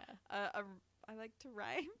 Mariah. I like to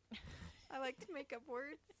rhyme. I like to make up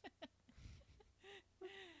words.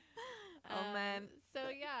 Oh man. So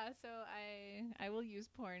yeah, so I will use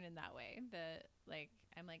porn in that way. That like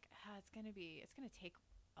I'm like it's gonna take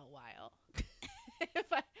a while. If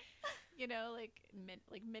I,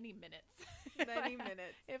 like many minutes. Many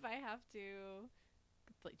minutes. If I have to,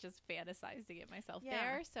 like just fantasize to get myself Yeah.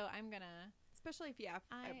 there. So I'm gonna. Especially if you have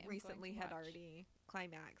I am going recently to had watch. already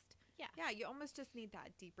climaxed. Yeah. Yeah, you almost just need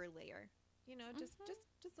that deeper layer. Just Mhm.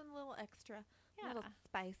 just a little extra, Yeah. little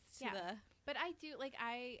spice to Yeah. But I do like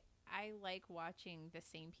I like watching the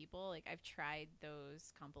same people. Like I've tried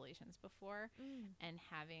those compilations before. the. And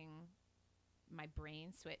having my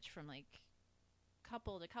brain switch from like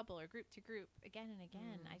couple to couple or group to group again and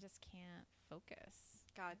again. I just can't focus.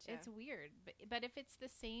 Gotcha. It's weird. But if it's the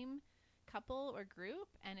same couple or group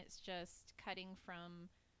and it's just cutting from,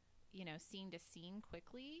 scene to scene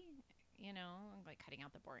quickly, like cutting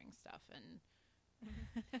out the boring stuff and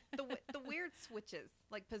the weird switches,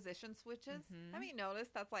 like position switches. Mhm. Have you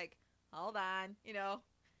noticed that's like, hold on, just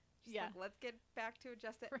Yeah. like, let's get back to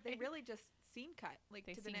adjust it. They Right. really just scene cut, like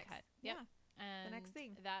They to the scene next. cut. Yeah. Yep. And next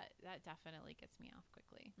thing. That definitely gets me off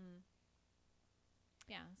quickly. Mm.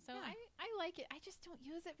 Yeah. So Yeah. I like it. I just don't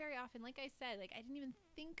use it very often. Like I said, like I didn't even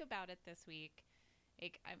think about it this week.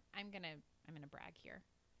 Like I'm gonna brag here.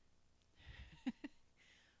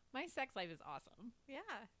 My sex life is awesome.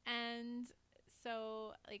 Yeah. And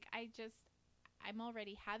so like I'm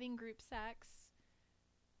already having group sex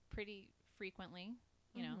pretty frequently,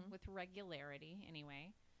 Mhm. with regularity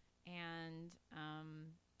anyway. And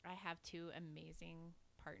I have two amazing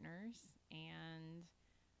partners and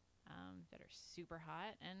that are super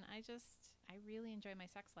hot, and I really enjoy my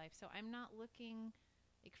sex life. So I'm not looking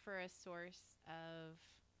like for a source of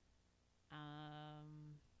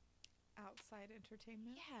Outside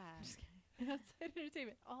entertainment. yeah, Just kidding. outside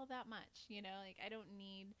entertainment all that much, like I don't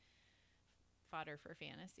need fodder for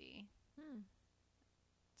fantasy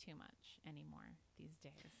too much anymore these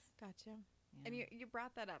days. Gotcha. Yeah. And you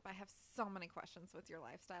brought that up. I have so many questions with your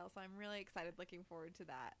lifestyle, so I'm really excited, looking forward to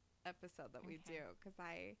that episode that we Okay. do. Because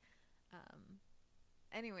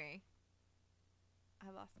anyway,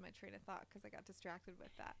 I lost my train of thought because I got distracted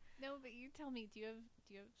with that. No, but you tell me, do you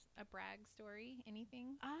have a brag story?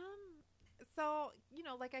 Anything? So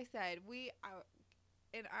like I said,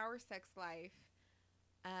 in our sex life,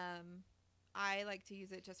 I like to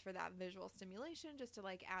use it just for that visual stimulation, just to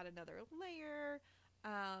like add another layer.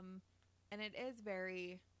 And it is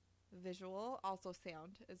very visual, also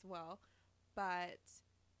sound as well. But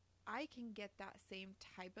I can get that same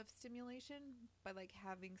type of stimulation by like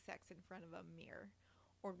having sex in front of a mirror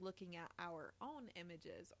or looking at our own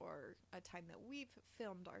images or a time that we've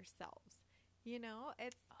filmed ourselves. You know,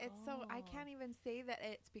 it's so I can't even say that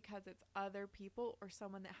it's because it's other people or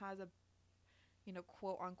someone that has a, you know,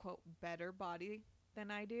 quote unquote better body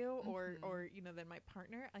than I do, or you know, than my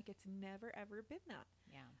partner. Like, it's never ever been that.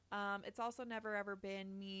 Yeah. It's also never ever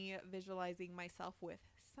been me visualizing myself with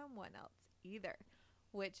someone else either,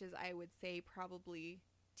 which is, I would say, probably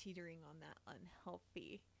teetering on that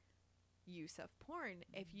unhealthy use of porn.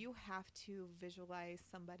 If you have to visualize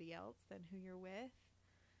somebody else than who you're with,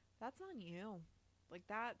 that's on you. Like,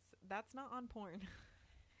 that's not on porn.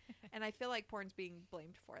 And I feel like porn's being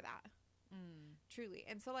blamed for that. Truly.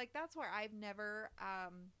 And so, like, that's where I've never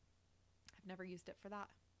used it for that.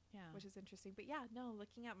 Yeah. Which is interesting. But yeah, no,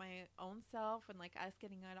 looking at my own self and like us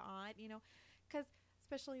getting it on, you know, because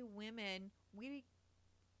especially women,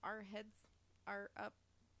 our heads are up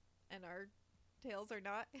and our tails are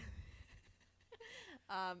not.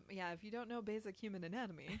 Yeah, if you don't know basic human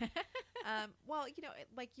anatomy, well, you know,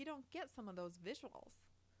 like, you don't get some of those visuals.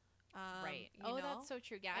 Right. You Oh, know? that's so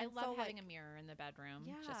true. Yeah, And I love so, having like, a mirror in the bedroom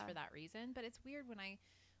just Yeah. for that reason. But it's weird when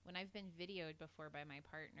I've been videoed before by my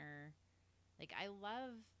partner. Like, I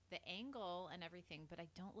love the angle and everything, but I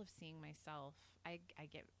don't love seeing myself. I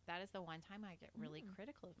get, that is the one time I get really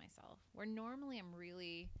critical of myself. Where normally I'm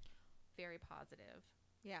really very positive.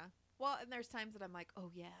 Yeah. Well, and there's times that I'm like, oh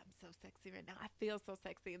yeah, I'm so sexy right now. I feel so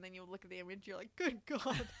sexy. And then you look at the image, you're like, good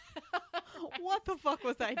God, what the fuck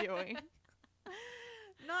was I doing?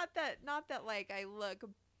 Not that like I look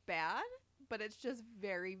bad, but it's just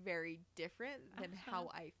very, very different than how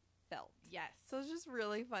I felt. Yes. So it's just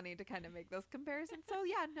really funny to kind of make those comparisons. So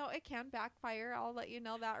yeah, no, it can backfire. I'll let you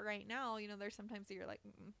know that right now. You know, there's sometimes that you're like,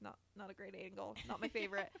 not a great angle, not my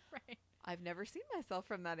favorite. Right. I've never seen myself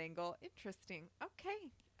from that angle. Interesting. Okay.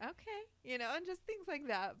 You know, and just things like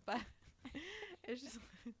that. But it's just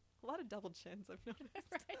a lot of double chins, I've noticed.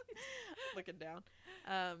 Right. Looking down.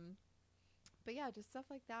 But yeah, just stuff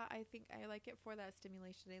like that. I think I like it for that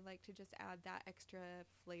stimulation. I like to just add that extra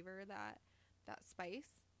flavor, that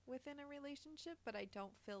spice within a relationship. But I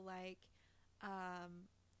don't feel like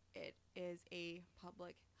it is a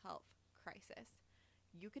public health crisis.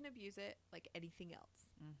 You can abuse it like anything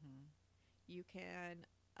else. Mm-hmm. You can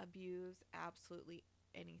abuse absolutely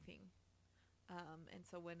anything. And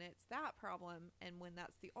so when it's that problem, and when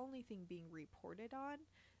that's the only thing being reported on,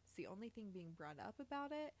 it's the only thing being brought up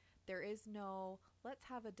about it, there is no, let's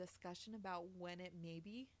have a discussion about when it may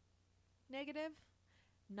be negative,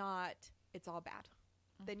 not it's all bad.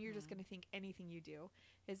 Then you're just going to think anything you do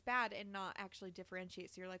is bad and not actually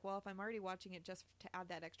differentiate. So you're like, well, if I'm already watching it just to add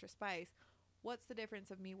that extra spice, what's the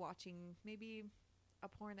difference of me watching maybe a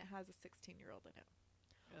porn that has a 16-year-old in it?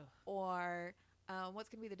 Ugh. Or what's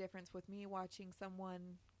going to be the difference with me watching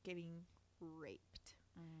someone getting raped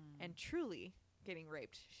and truly getting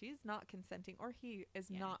raped? She's not consenting, or he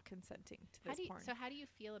is not consenting to this porn. So how do you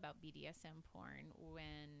feel about BDSM porn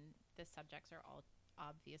when the subjects are all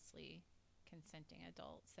obviously consenting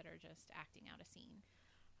adults that are just acting out a scene?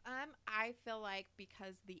 I feel like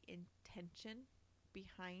because the intention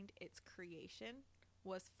behind its creation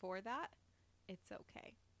was for that, it's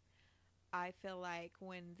okay. I feel like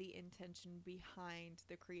when the intention behind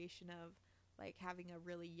the creation of like having a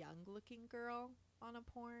really young looking girl on a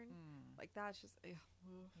porn, like that's just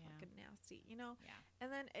fucking nasty, you know? Yeah.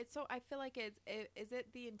 And then it's, so I feel like is it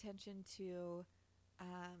the intention to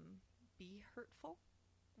be hurtful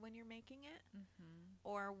when you're making it?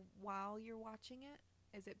 Or while you're watching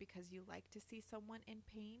it? Is it because you like to see someone in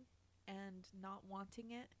pain and not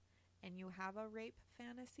wanting it, and you have a rape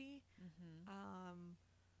fantasy?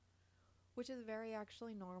 Which is very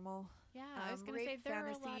actually normal. Yeah, I was gonna say rape there are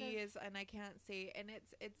a fantasy lot of is, and I can't say, and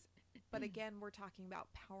it's but again, we're talking about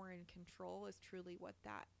power and control is truly what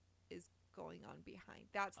that is going on behind.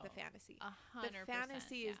 That's the fantasy. 100%. The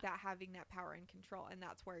fantasy is that having that power and control, and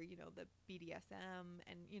that's where, you know, the BDSM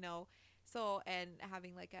and, you know, so, and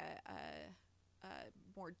having like a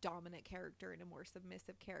more dominant character and a more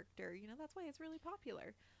submissive character, you know, that's why it's really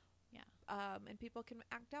popular. Yeah. And people can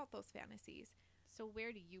act out those fantasies. So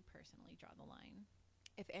where do you personally draw the line?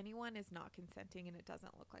 If anyone is not consenting and it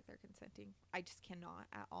doesn't look like they're consenting, I just cannot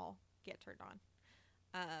at all get turned on.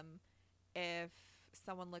 If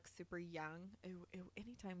someone looks super young,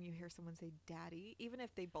 anytime you hear someone say daddy, even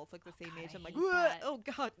if they both look the same age, I'm like, oh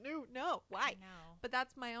God, no, why? No. But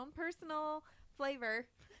that's my own personal flavor.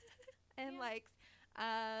 and Yeah. likes.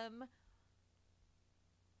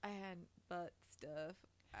 And butt stuff.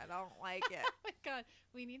 I don't like it. Oh my god,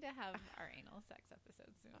 we need to have our anal sex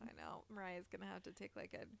episode soon. I know. Mariah's gonna have to take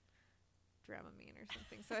like a Dramamine or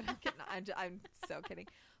something. So I don't get. I'm so kidding.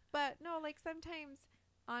 But no, like sometimes,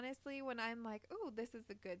 honestly, when I'm like, "Ooh, this is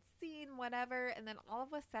a good scene," whatever, and then all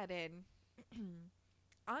of a sudden,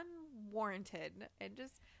 unwarranted and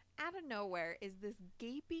just out of nowhere is this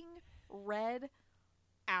gaping red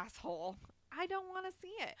asshole. I don't want to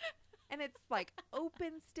see it. And it's like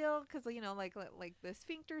open still because, you know, like the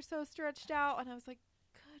sphincter's so stretched out. And I was like,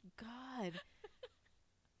 good God.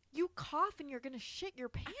 You cough and you're going to shit your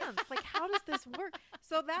pants. Like, how does this work?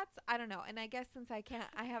 So that's, I don't know. And I guess since I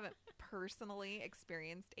haven't personally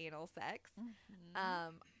experienced anal sex,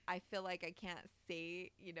 I feel like I can't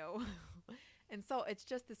say, you know. And so it's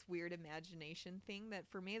just this weird imagination thing that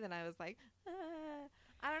for me that I was like,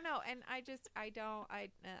 I don't know. And I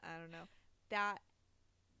don't know. That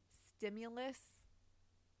stimulus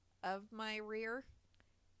of my rear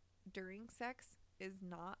during sex is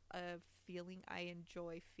not a feeling I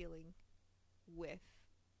enjoy feeling with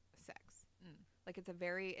sex. Like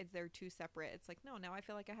they're two separate. It's like, no, now I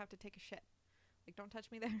feel like I have to take a shit. Like, don't touch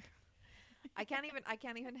me there. I can't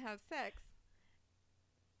even have sex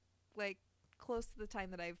like close to the time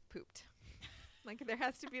that I've pooped. Like, there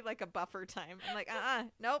has to be like a buffer time. I'm like,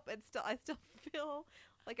 nope. I still feel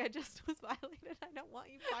like I just was violated. I don't want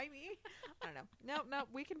you by me. I don't know. Nope.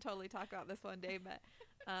 We can totally talk about this one day, but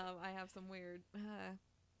I have some weird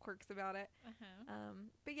quirks about it.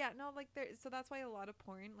 But yeah, no, like so that's why a lot of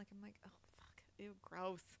porn, like I'm like, oh fuck, ew,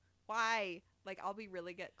 gross. Why? Like I'll be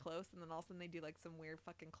really get close, and then all of a sudden they do like some weird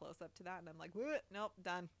fucking close up to that, and I'm like, nope,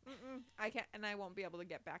 done. I can't, and I won't be able to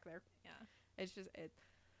get back there. Yeah, it's just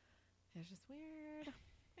weird.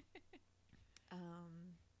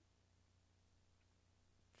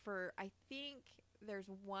 I think there's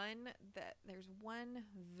one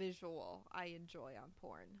visual I enjoy on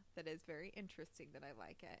porn that is very interesting, that I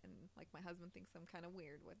like it, and like my husband thinks I'm kind of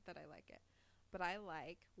weird with that I like it, but I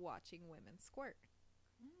like watching women squirt.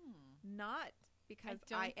 Not because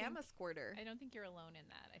I am a squirter. I don't think you're alone in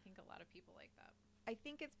that. I think a lot of people like that. I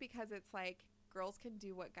think it's because it's like girls can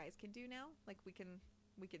do what guys can do now. Like we can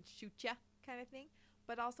shoot ya kind of thing,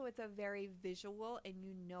 but also it's a very visual, and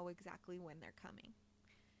you know exactly when they're coming.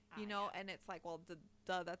 You know, yeah. And it's like, well,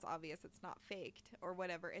 duh, that's obvious. It's not faked or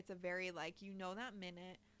whatever. It's a very, like, you know that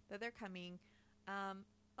minute that they're coming. A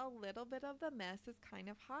little bit of the mess is kind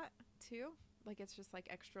of hot, too. Like, it's just, like,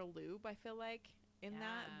 extra lube, I feel like, in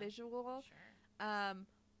that visual. Sure.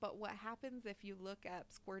 But what happens if you look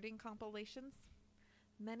at squirting compilations?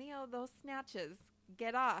 Many of those snatches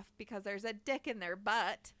get off because there's a dick in their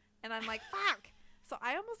butt. And I'm like, fuck. So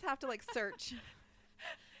I almost have to, like, search.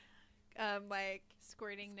 Like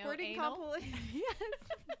squirting no squirting anal.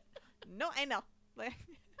 Yes. No anal. Like,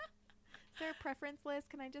 is there a preference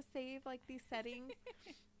list? Can I just save like these settings?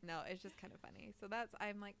 No, it's just kind of funny. So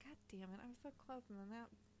I'm like, God damn it, I was so close, and then that,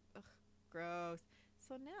 ugh, gross.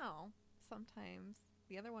 So now sometimes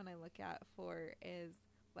the other one I look at for is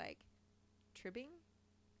like tribbing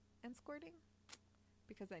and squirting,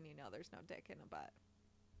 because then you know there's no dick in a butt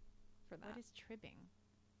for that. What is tribbing?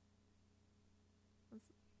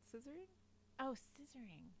 Scissoring? Oh,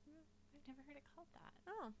 scissoring. I've never heard it called that.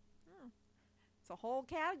 Oh. It's a whole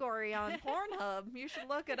category on Pornhub. You should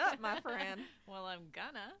look it up, my friend. Well, I'm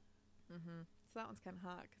gonna. So that one's kind of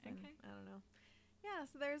hot. Cause Okay. I don't know. Yeah,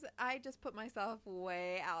 so I just put myself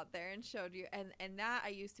way out there and showed you. And that I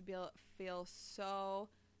used to feel so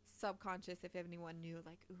subconscious if anyone knew,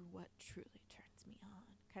 like, ooh, what truly turns me on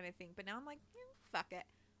kind of thing. But now I'm like, fuck it.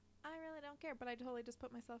 I really don't care. But I totally just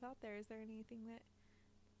put myself out there. Is there anything that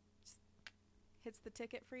hits the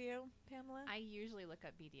ticket for you, Pamela? I usually look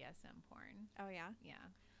up BDSM porn. Oh, yeah? Yeah.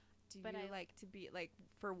 Do But you I like to be, like,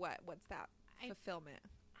 for what? What's that? Fulfillment.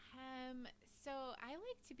 So I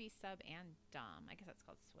like to be sub and dom. I guess that's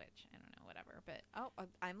called switch. I don't know, whatever. But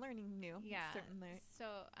I'm learning new. yeah, Certainly. So,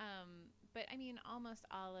 but I mean, almost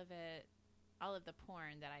all of the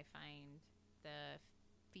porn that I find, the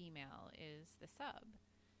female is the sub.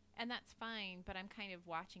 And that's fine, but I'm kind of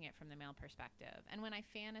watching it from the male perspective. And when I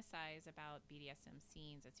fantasize about BDSM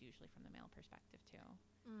scenes, it's usually from the male perspective, too.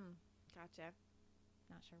 Gotcha.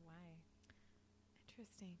 Not sure why.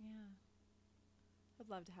 Interesting. Yeah. I'd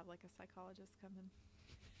love to have, like, a psychologist come and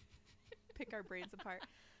pick our brains apart.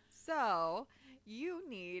 So, you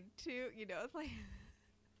need to, you know, like,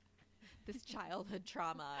 this childhood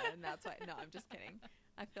trauma, and that's why, no, I'm just kidding.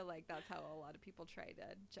 I feel like that's how a lot of people try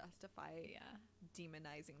to justify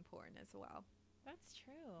demonizing porn as well. That's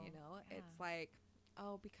true. You know, Yeah. it's like,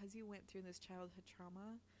 oh, because you went through this childhood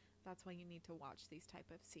trauma, that's why you need to watch these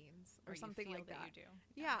type of scenes or you something feel like that. You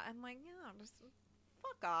do. Yeah, I'm like, yeah, just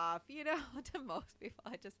fuck off, you know. To most people,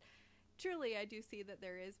 I just truly I do see that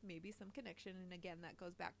there is maybe some connection, and again, that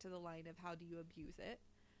goes back to the line of how do you abuse it?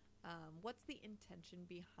 What's the intention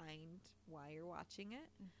behind why you're watching it,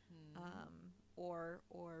 or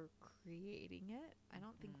creating it? I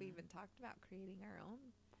don't think we even talked about creating our own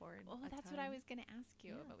porn. Well, that's what I was going to ask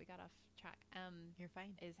you, but we got off track. You're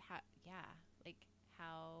fine. Is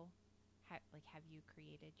how, have you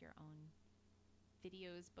created your own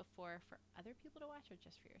videos before for other people to watch or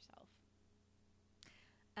just for yourself?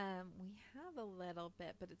 We have a little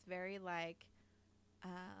bit, but it's very like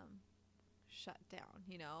shut down,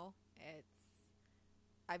 you know.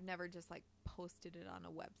 I've never just like posted it on a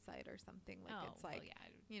website or something. Like it's like,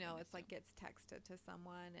 you know, it's like gets texted to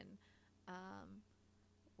someone. And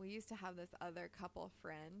we used to have this other couple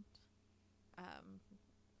friend,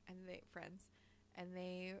 and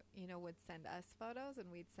they, you know, would send us photos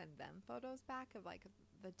and we'd send them photos back of like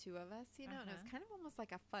the two of us, you know. And it was kind of almost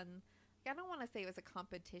like a fun, I don't want to say it was a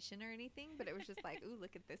competition or anything, but it was just like, ooh,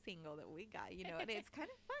 look at this angle that we got, you know. And it's kind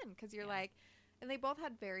of fun because you're like, and they both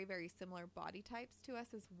had very, very similar body types to us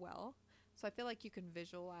as well. So I feel like you can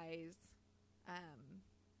visualize,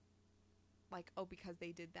 like, oh, because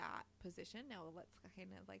they did that position, now let's kind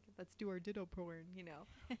of like, let's do our ditto porn, you know,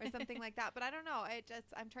 or something like that. But I don't know.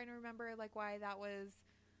 I'm trying to remember like why that was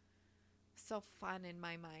so fun in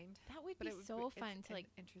my mind. That would be so fun to like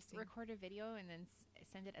interesting. Record a video and then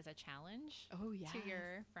send it as a challenge. Oh yeah, to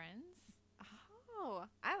your friends. Oh,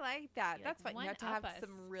 I like that. That's fun. You have to have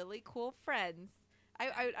some really cool friends.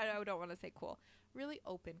 I don't want to say cool. Really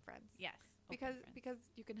open friends. Yes. Because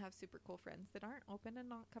you can have super cool friends that aren't open and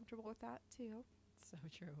not comfortable with that too. So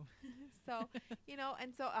true. So, you know,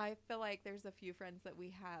 and so I feel like there's a few friends that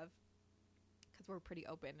we have because we're pretty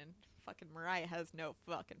open, and fucking Mariah has no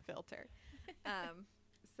fucking filter.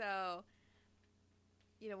 So,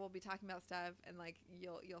 you know, we'll be talking about stuff, and like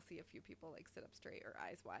you'll see a few people like sit up straight or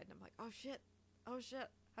eyes wide, and I'm like, oh shit,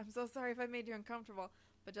 I'm so sorry if I made you uncomfortable,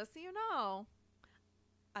 but just so you know,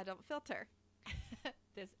 I don't filter.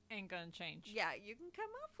 This ain't gonna change. Yeah, you can come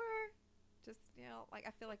over. Just, you know, like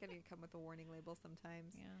I feel like I need to come with a warning label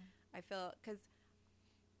sometimes. Yeah. I feel, because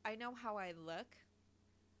I know how I look,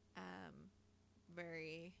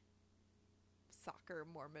 very soccer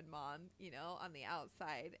Mormon mom, you know, on the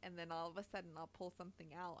outside, and then all of a sudden I'll pull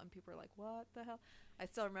something out and people are like, what the hell? I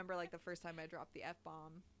still remember like the first time I dropped the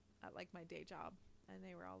F-bomb at like my day job, and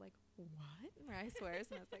they were all like, what? Mariah swears.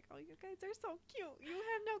 And I was like, oh, you guys are so cute. You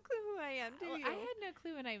have no clue who I am, do you? I had no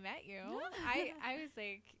clue when I met you. No. I was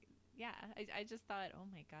like, yeah, I just thought, oh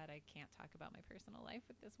my God, I can't talk about my personal life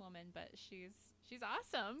with this woman, but she's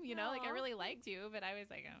awesome, you know, like I really liked you, but I was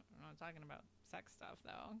like, I'm not talking about sex stuff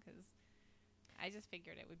though, because I just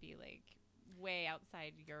figured it would be like way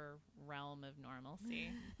outside your realm of normalcy.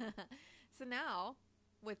 So now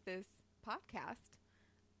with this podcast,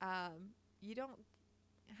 you don't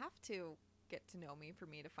have to get to know me for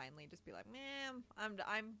me to finally just be like, man,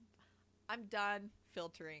 I'm done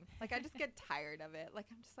filtering. Like I just get tired of it. Like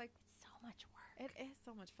I'm just like, It's so much work. it is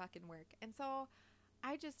so much fucking work. And so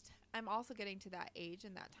I'm also getting to that age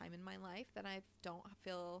and that time in my life that I don't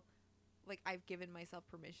feel like I've given myself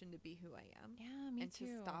permission to be who I am. Yeah, me and too.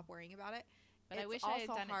 to stop worrying about it. But I wish I had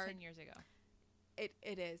done it 10 years ago.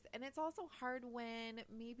 It is. And it's also hard when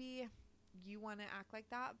maybe you want to act like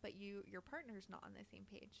that, but your partner's not on the same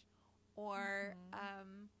page, or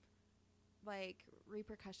like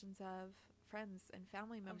repercussions of friends and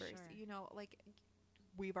family members. Sure. You know, like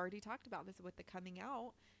we've already talked about this with the coming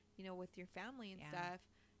out, you know, with your family and stuff,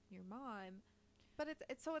 your mom. But it's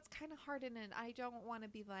kind of hard, and I don't want to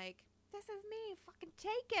be like, this is me, fucking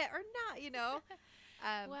take it or not, you know.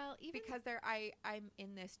 Well, even because I'm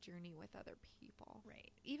in this journey with other people.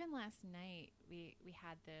 Right. Even last night we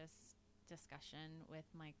had this discussion with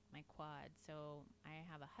my quad. So I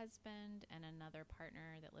have a husband and another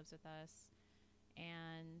partner that lives with us,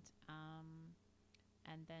 and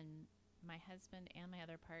then my husband and my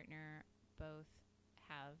other partner both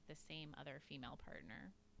have the same other female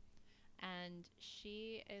partner, and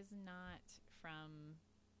she is not from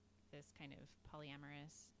this kind of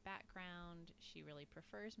polyamorous background. She really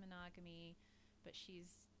prefers monogamy, but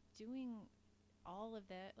she's doing all of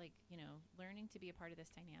that, like, you know, learning to be a part of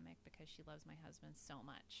this dynamic because she loves my husband so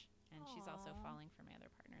much. And she's also falling for my other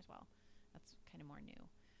partner as well. That's kind of more new.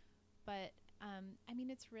 But, I mean,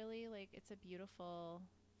 it's really like, it's a beautiful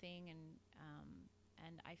thing.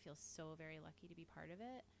 And I feel so very lucky to be part of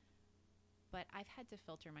it. But I've had to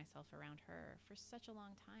filter myself around her for such a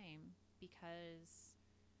long time because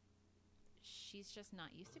she's just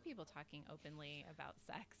not used to people talking openly about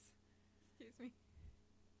sex. Excuse me.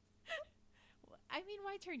 I mean,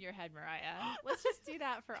 why turn your head, Mariah? Let's just do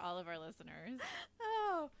that for all of our listeners.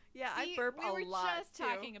 Oh, yeah, I burp a lot, We were just too.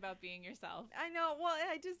 talking about being yourself. I know. Well,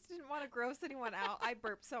 I just didn't want to gross anyone out. I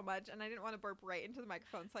burped so much, and I didn't want to burp right into the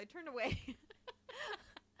microphone, so I turned away.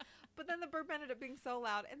 But then the burp ended up being so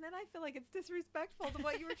loud, and then I feel like it's disrespectful to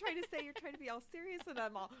what you were trying to say. You're trying to be all serious, and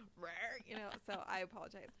I'm all, you know, so I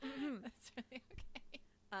apologize. That's really okay.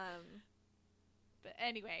 But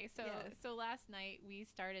anyway, so Yes. so last night we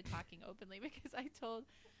started talking openly because I told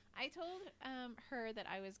her that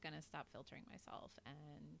I was gonna stop filtering myself,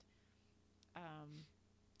 and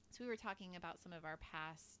so we were talking about some of our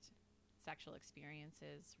past sexual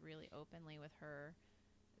experiences really openly with her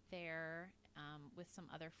there, with some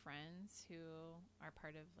other friends who are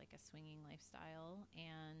part of like a swinging lifestyle,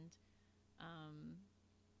 and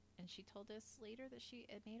she told us later that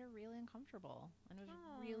it made her really uncomfortable, and it was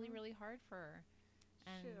really, Aw. really hard for her.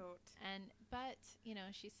 But you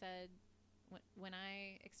know, she said when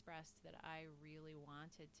I expressed that I really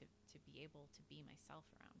wanted to be able to be myself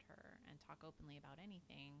around her and talk openly about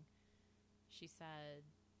anything, she said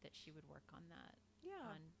that she would work on that.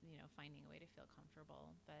 Yeah. On, you know, finding a way to feel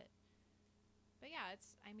comfortable. But yeah,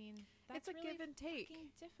 that's It's a really give and take.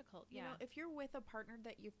 fucking difficult. You Yeah. know, if you're with a partner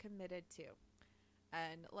that you've committed to,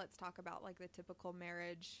 and let's talk about like the typical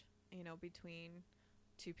marriage, you know, between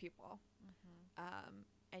two people,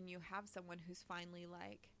 and you have someone who's finally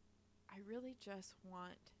like, I really just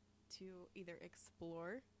want to either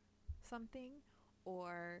explore something,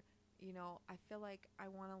 or, you know, I feel like I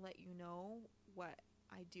want to let you know what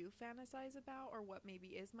I do fantasize about, or what maybe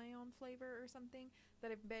is my own flavor or something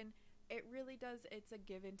that I've been. It really does. It's a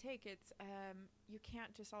give and take. It's you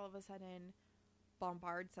can't just all of a sudden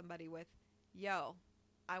bombard somebody with, yo,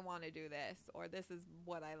 I want to do this, or this is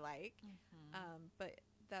what I like. But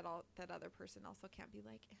that other person also can't be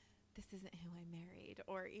like, this isn't who I married,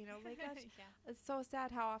 or, you know, like that's Yeah. it's so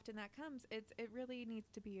sad how often that comes. It really needs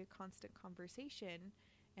to be a constant conversation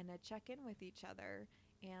and a check-in with each other,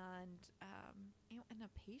 and you know, and a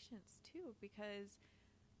patience too, because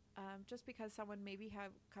just because someone maybe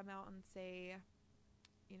have come out and say,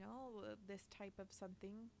 you know, this type of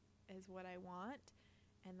something is what I want,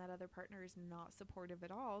 and that other partner is not supportive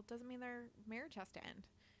at all, doesn't mean their marriage has to end.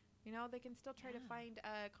 You know, they can still try to Yeah. find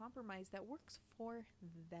a compromise that works for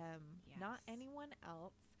them, not Yes. anyone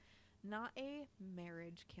else, not a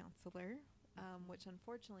marriage counselor, which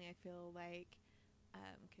unfortunately I feel like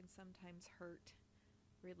can sometimes hurt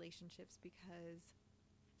relationships, because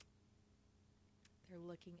they're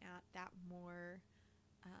looking at that more,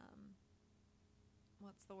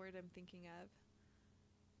 what's the word I'm thinking of?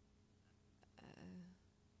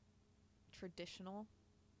 Traditional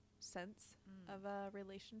sense of a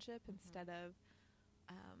relationship, instead of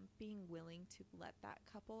being willing to let that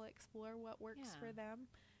couple explore what works Yeah. for them.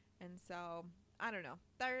 And so I don't know,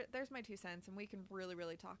 there's my 2 cents, and we can really,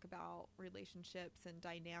 really talk about relationships and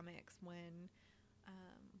dynamics when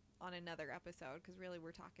on another episode, because really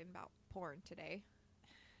we're talking about porn today.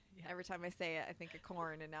 Yeah. Every time I say it, I think of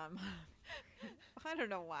corn, and I don't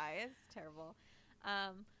know why, it's terrible.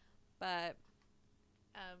 But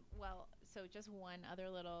Well, so just one other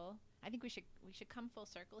little. I think we should come full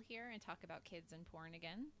circle here and talk about kids and porn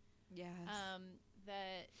again. yes,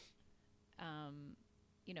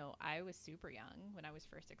 You know, I was super young when I was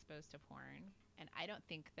first exposed to porn, and I don't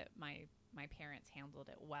think that my parents handled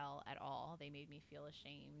it well at all. They made me feel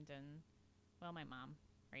ashamed, and well, my mom,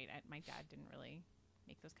 right? My dad didn't really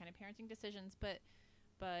make those kind of parenting decisions, but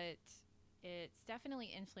it's definitely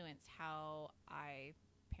influenced how I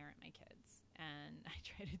parent my kids, and I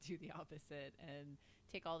try to do the opposite and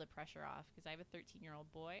take all the pressure off, because I have a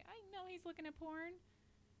 13-year-old boy. I know he's looking at porn.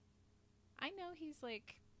 I know he's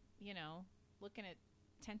like, you know, looking at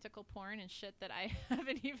tentacle porn and shit that I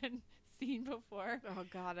haven't even seen before. oh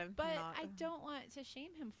God, But I don't want to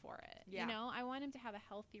shame him for it. Yeah. You know, I want him to have a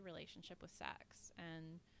healthy relationship with sex,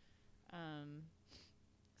 and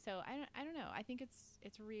so I don't know. I think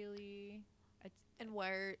it's really And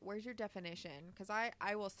where's your definition? Because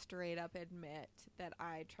I will straight up admit that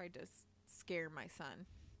I tried to scare my son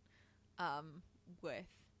with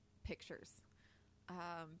pictures,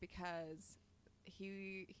 because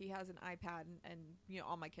he has an iPad, and you know,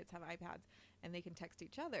 all my kids have iPads, and they can text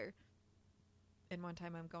each other. And one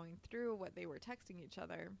time I'm going through what they were texting each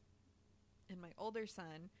other, and my older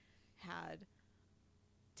son had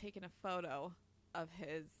taken a photo of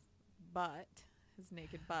his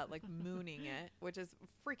naked butt, like mooning it, which is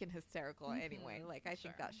freaking hysterical anyway. Like, I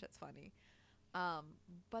think that shit's funny.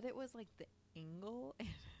 But it was like the angle.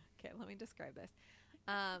 Okay, let me describe this.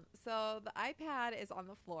 So the iPad is on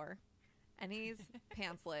the floor, and he's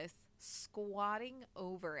pantsless, squatting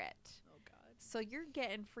over it. Oh God. So you're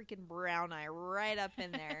getting freaking brown eye right up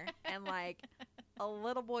in there, and like a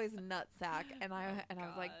little boy's nutsack. And I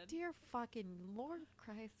was like, God. dear fucking Lord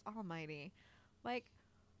Christ Almighty, like,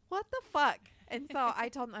 what the fuck? And so I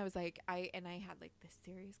told him, I was like, I had like this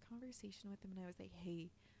serious conversation with him, and I was like, hey,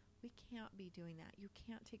 we can't be doing that. You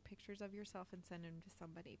can't take pictures of yourself and send them to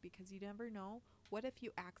somebody, because you never know. What if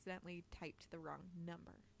you accidentally typed the wrong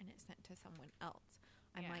number and it sent to someone else?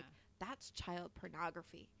 I'm Yeah. like, that's child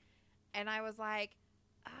pornography. And I was like,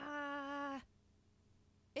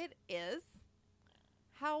 it is.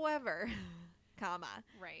 However, comma,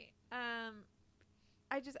 Right.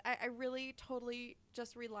 I really totally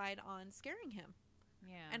just relied on scaring him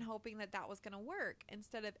Yeah. and hoping that that was going to work,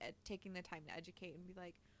 instead of taking the time to educate and be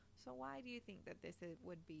like, so why do you think that this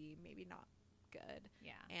would be maybe not good?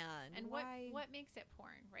 yeah. And what why? makes it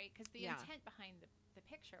porn, right? Because the Yeah. intent behind the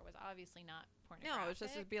picture was obviously not pornographic. No, it was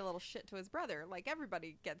just to be a little shit to his brother. Like,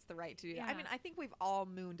 everybody gets the right to do that. I Yeah. mean, I think we've all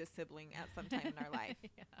mooned a sibling at some time in our life.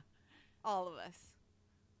 Yeah. All of us.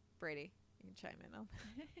 Brady, you can chime in on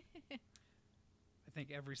that. I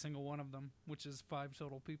think every single one of them, which is 5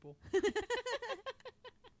 total people.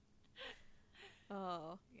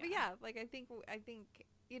 Oh, but Yeah. yeah, like I think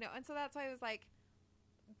and so that's why I was like,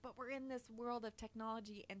 but we're in this world of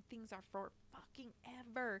technology and things are for fucking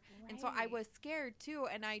ever. And so I Right. was scared too,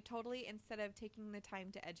 and I totally, instead of taking the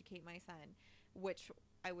time to educate my son, which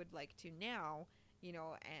I would like to now,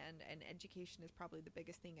 and education is probably the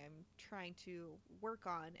biggest thing I'm trying to work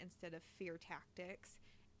on, instead of fear tactics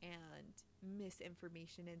and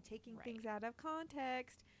misinformation and taking Right. things out of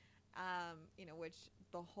context, which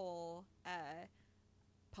the whole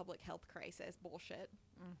public health crisis bullshit,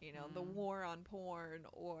 the Mhm. war on porn,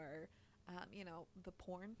 or the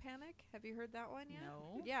porn panic. Have you heard that one yet?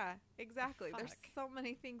 No. Yeah, exactly. There's fuck? so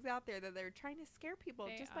many things out there that they're trying to scare people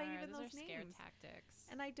They just by are. even Those those are scare names. tactics.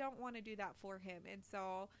 And I don't want to do that for him. And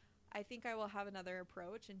so I think I will have another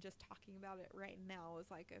approach, and just talking about it right now is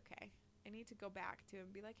like, okay, I need to go back to him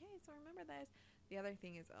and be like, hey, so remember this. The other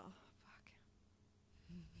thing is, oh, fuck.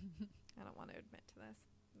 I don't want to admit to this.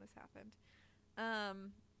 This happened.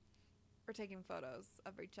 We're taking photos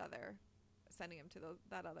of each other, sending them to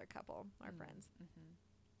that other couple, our friends. Mm-hmm.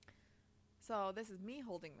 So this is me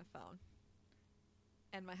holding the phone,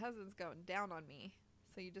 and my husband's going down on me.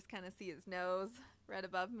 So you just kind of see his nose right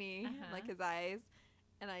above me, like his eyes,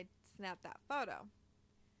 and I snapped that photo.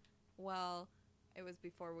 Well, it was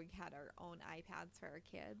before we had our own iPads for our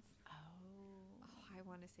kids. Oh. I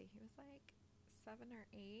want to say he was like 7 or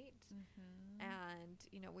 8. Mm-hmm. And,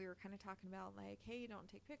 we were kind of talking about like, hey, you don't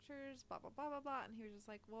take pictures, blah, blah, blah, blah, blah. And he was just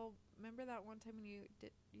like, well, remember that one time when you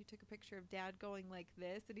took a picture of Dad going like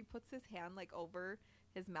this? And he puts his hand like over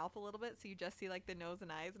his mouth a little bit, so you just see like the nose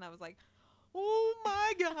and eyes. And I was like, oh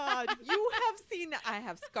my God, you have seen that. I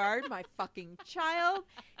have scarred my fucking child.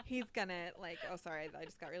 He's gonna like, oh, sorry, I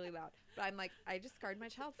just got really loud. But I'm like, I just scarred my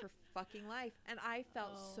child for fucking life. And I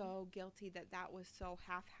felt so guilty that was so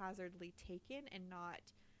haphazardly taken and not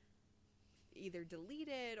either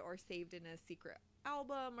deleted or saved in a secret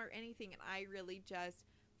album or anything. And I really just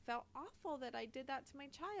felt awful that I did that to my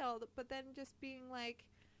child. But then just being like,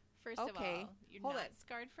 First of okay, all, you're hold not it.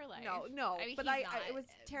 scarred for life. No, I mean, but he's I not, it was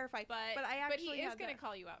terrifying. But I actually he is had going to that-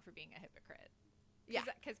 call you out for being a hypocrite. Yeah,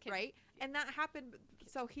 because right? And that happened.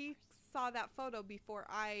 So he saw that photo before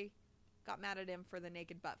I got mad at him for the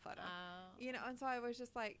naked butt photo. And so I was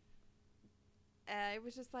just like,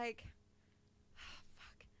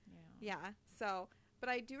 fuck. Yeah. Yeah. So, but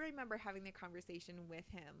I do remember having the conversation with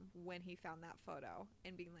him when he found that photo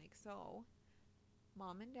and being like, so,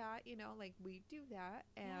 Mom and Dad, like, we do that,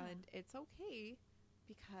 and it's okay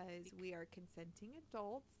because we are consenting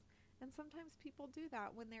adults. And sometimes people do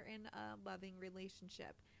that when they're in a loving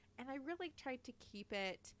relationship. And I really tried to keep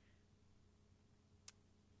it.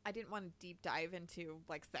 I didn't want to deep dive into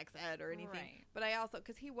like sex ed or anything. Right. But I also,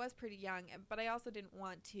 because he was pretty young, but I also didn't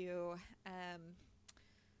want to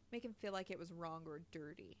make him feel like it was wrong or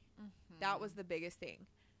dirty. Mm-hmm. That was the biggest thing.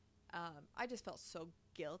 I just felt so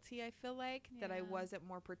guilty, I feel like, that I Yeah. wasn't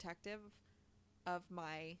more protective of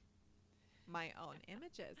my own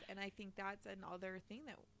images. And I think that's another thing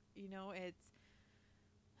that,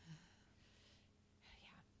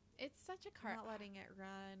 It's such a not letting it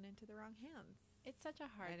run into the wrong hands. It's such a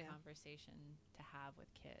hard know. conversation to have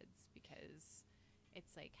with kids because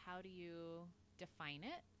it's like, how do you define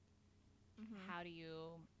it? Mm-hmm. How do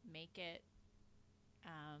you make it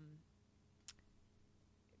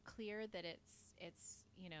clear that it's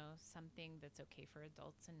something that's okay for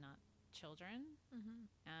adults and not children? Mm-hmm.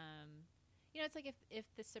 it's like if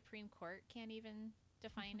the Supreme Court can't even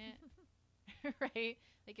define it, right?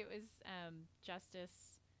 Like it was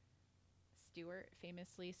Justice Stewart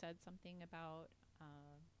famously said something about,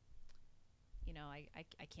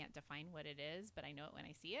 I can't define what it is, but I know it when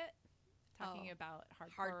I see it. Talking about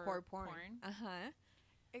hardcore porn.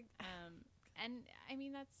 And I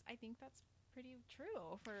mean, I think that's pretty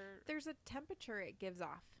true for. There's a temperature it gives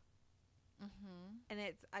off. Mm-hmm. And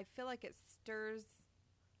I feel like it stirs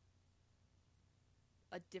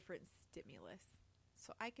a different stimulus.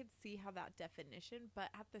 So I could see how that definition, but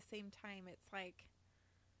at the same time, it's like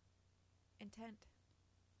intent.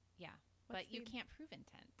 Yeah. What's But you can't prove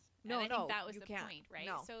intent. No, and I think that was you the can't. point, right?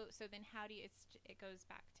 No. So then how do you, it goes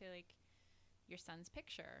back to like your son's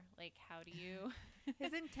picture. Like how do you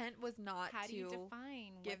His intent was not how do you to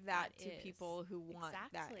define give what that to is? people who want that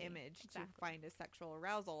Exactly. image to Exactly. find a sexual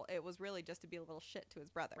arousal. It was really just to be a little shit to his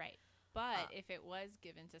brother. Right. But if it was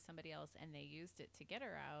given to somebody else and they used it to get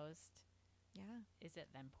aroused, Yeah. is it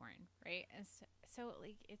then porn, right? And so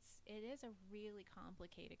like it is a really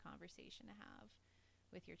complicated conversation to have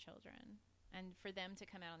with your children, and for them to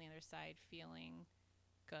come out on the other side feeling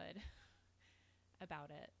good about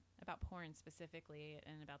it, about porn specifically,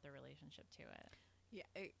 and about their relationship to it. Yeah.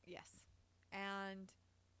 Yes. And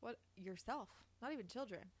what yourself, not even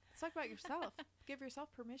children. Let's talk about yourself. Give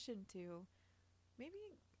yourself permission to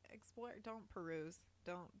maybe explore. Don't peruse.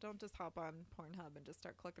 Don't just hop on Pornhub and just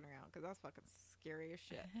start clicking around, because that's fucking scary as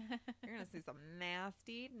shit. You're gonna see some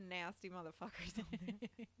nasty motherfuckers on there.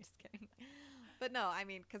 Just kidding. But no, I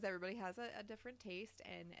mean, because everybody has a different taste,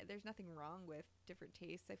 and there's nothing wrong with different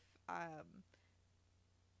tastes. If I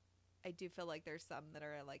do feel like there's some that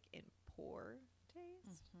are like in poor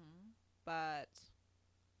taste, Mm-hmm. but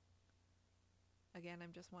again,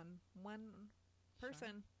 I'm just one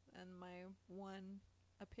person, and my one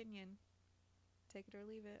opinion. Take it or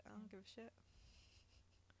leave it. I don't give a shit.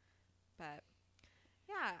 But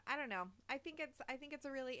yeah, I don't know. I think it's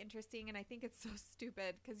a really interesting, and I think it's so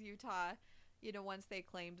stupid because Utah, once they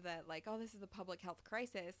claimed that like, oh, this is a public health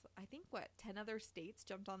crisis, I think 10 other states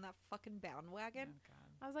jumped on that fucking bandwagon. Oh God.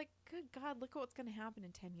 I was like, good God, look at what's going to happen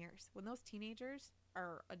in 10 years when those teenagers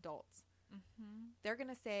are adults. Mm-hmm. They're going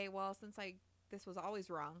to say, well, since this was always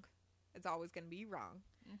wrong, it's always going to be wrong.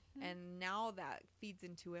 Mm-hmm. And now that feeds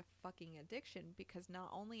into a fucking addiction, because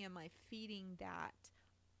not only am I feeding that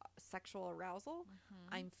sexual arousal,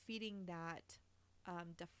 Mm-hmm. I'm feeding that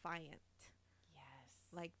defiant, Yes.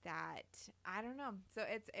 like that. I don't know. So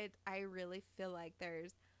I really feel like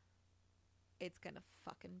it's going to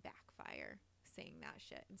fucking backfire saying that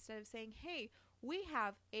shit, instead of saying, hey, we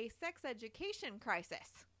have a sex education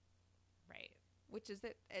crisis, Right. which is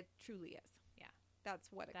it truly is. Yeah. That's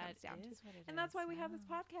what it comes down to. What it And that's is, why we have this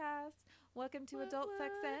yeah. podcast. Welcome to What, Adult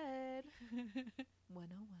Sex what? Ed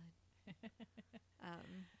 101.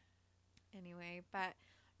 Anyway, but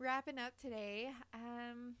wrapping up today,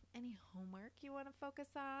 any homework you want to focus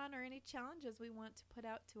on, or any challenges we want to put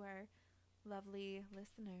out to our lovely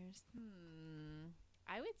listeners?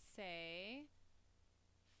 I would say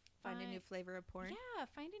Find a new flavor of porn. Yeah,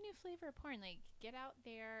 find a new flavor of porn. Like, get out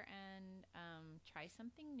there and try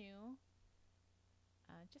something new,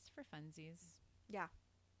 just for funsies. Yeah.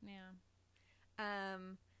 Yeah.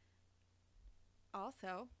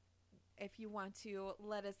 Also, if you want to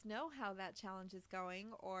let us know how that challenge is going,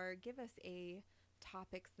 or give us a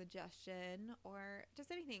topic suggestion, or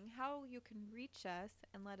just anything, how you can reach us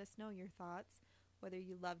and let us know your thoughts, whether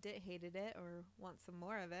you loved it, hated it, or want some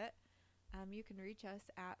more of it, you can reach us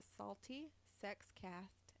at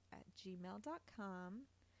saltysexcast@gmail.com.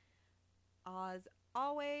 As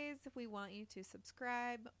always, we want you to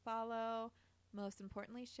subscribe, follow, most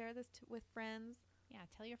importantly, share this with friends. Yeah,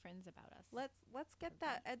 tell your friends about us. Let's get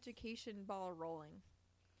that education ball rolling.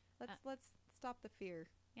 Let's stop the fear.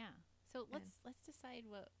 Yeah. So let's decide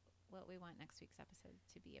what we want next week's episode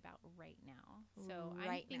to be about right now. So Right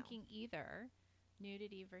I'm now. thinking either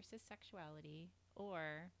nudity versus sexuality,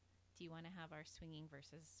 or do you want to have our swinging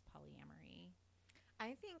versus polyamory?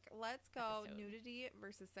 I think let's go Episode. nudity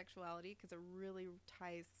versus sexuality, because it really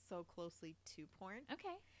ties so closely to porn.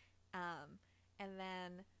 Okay. And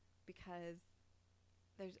then because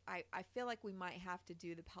I feel like we might have to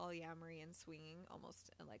do the polyamory and swinging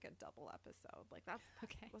almost in like a double episode. Like that's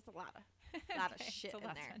Okay. a lot of Okay, shit it's a in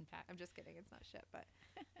lot there. to unpack. I'm just kidding. It's not shit, but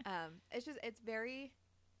it's very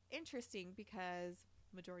interesting, because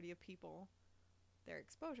majority of people, their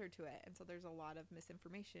exposure to it, and so there's a lot of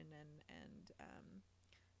misinformation, and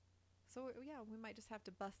so yeah, we might just have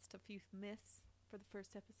to bust a few myths for the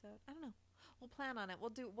first episode. I don't know. We'll plan on it.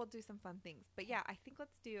 We'll do some fun things. But yeah, I think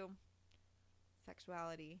let's do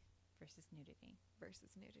sexuality Versus nudity.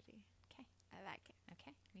 versus nudity. Okay. I like it.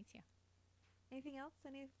 Okay, me too. Anything else?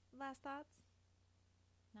 Any last thoughts?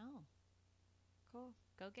 No, Cool.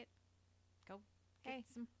 go get Hey.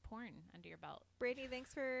 some porn under your belt. Brady,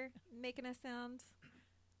 thanks for making us sound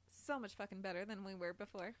so much fucking better than we were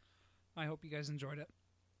before. I hope you guys enjoyed it.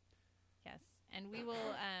 Yes, and we will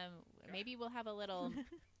maybe we'll have a little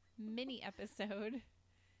mini episode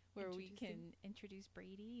where we can introduce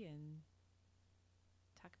Brady and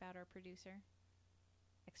talk about our producer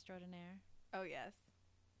extraordinaire. Oh, yes.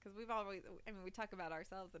 Because we've always, we talk about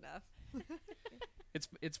ourselves enough.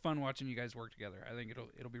 It's fun watching you guys work together. I think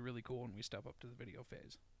it'll be really cool when we step up to the video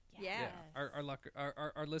phase. Yes.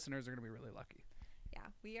 Our listeners are gonna be really lucky.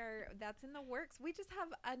 Yeah, that's in the works. We just have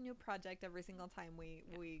a new project every single time we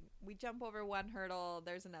jump over one hurdle.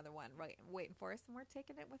 There's another one waiting for us, and we're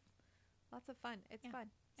taking it with lots of fun. It's fun.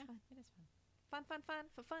 It's fun. It is fun.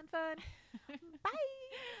 Fun. Bye.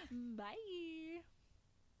 Bye.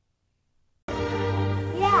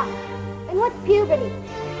 Yeah. And what's puberty?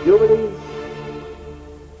 Puberty?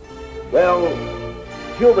 Well,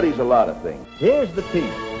 puberty's a lot of things. Here's the piece.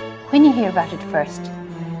 When you hear about it first,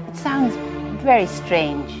 it sounds very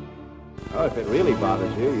strange. Oh, if it really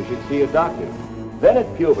bothers you, you should see a doctor. Then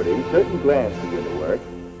at puberty, certain glands begin to work,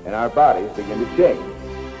 and our bodies begin to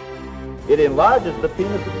change. It enlarges the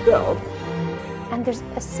penis itself. And there's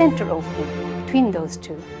a center opening between those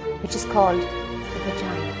two, which is called the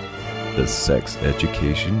vagina. The sex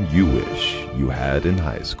education you wish you had in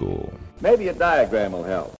high school. Maybe a diagram will help.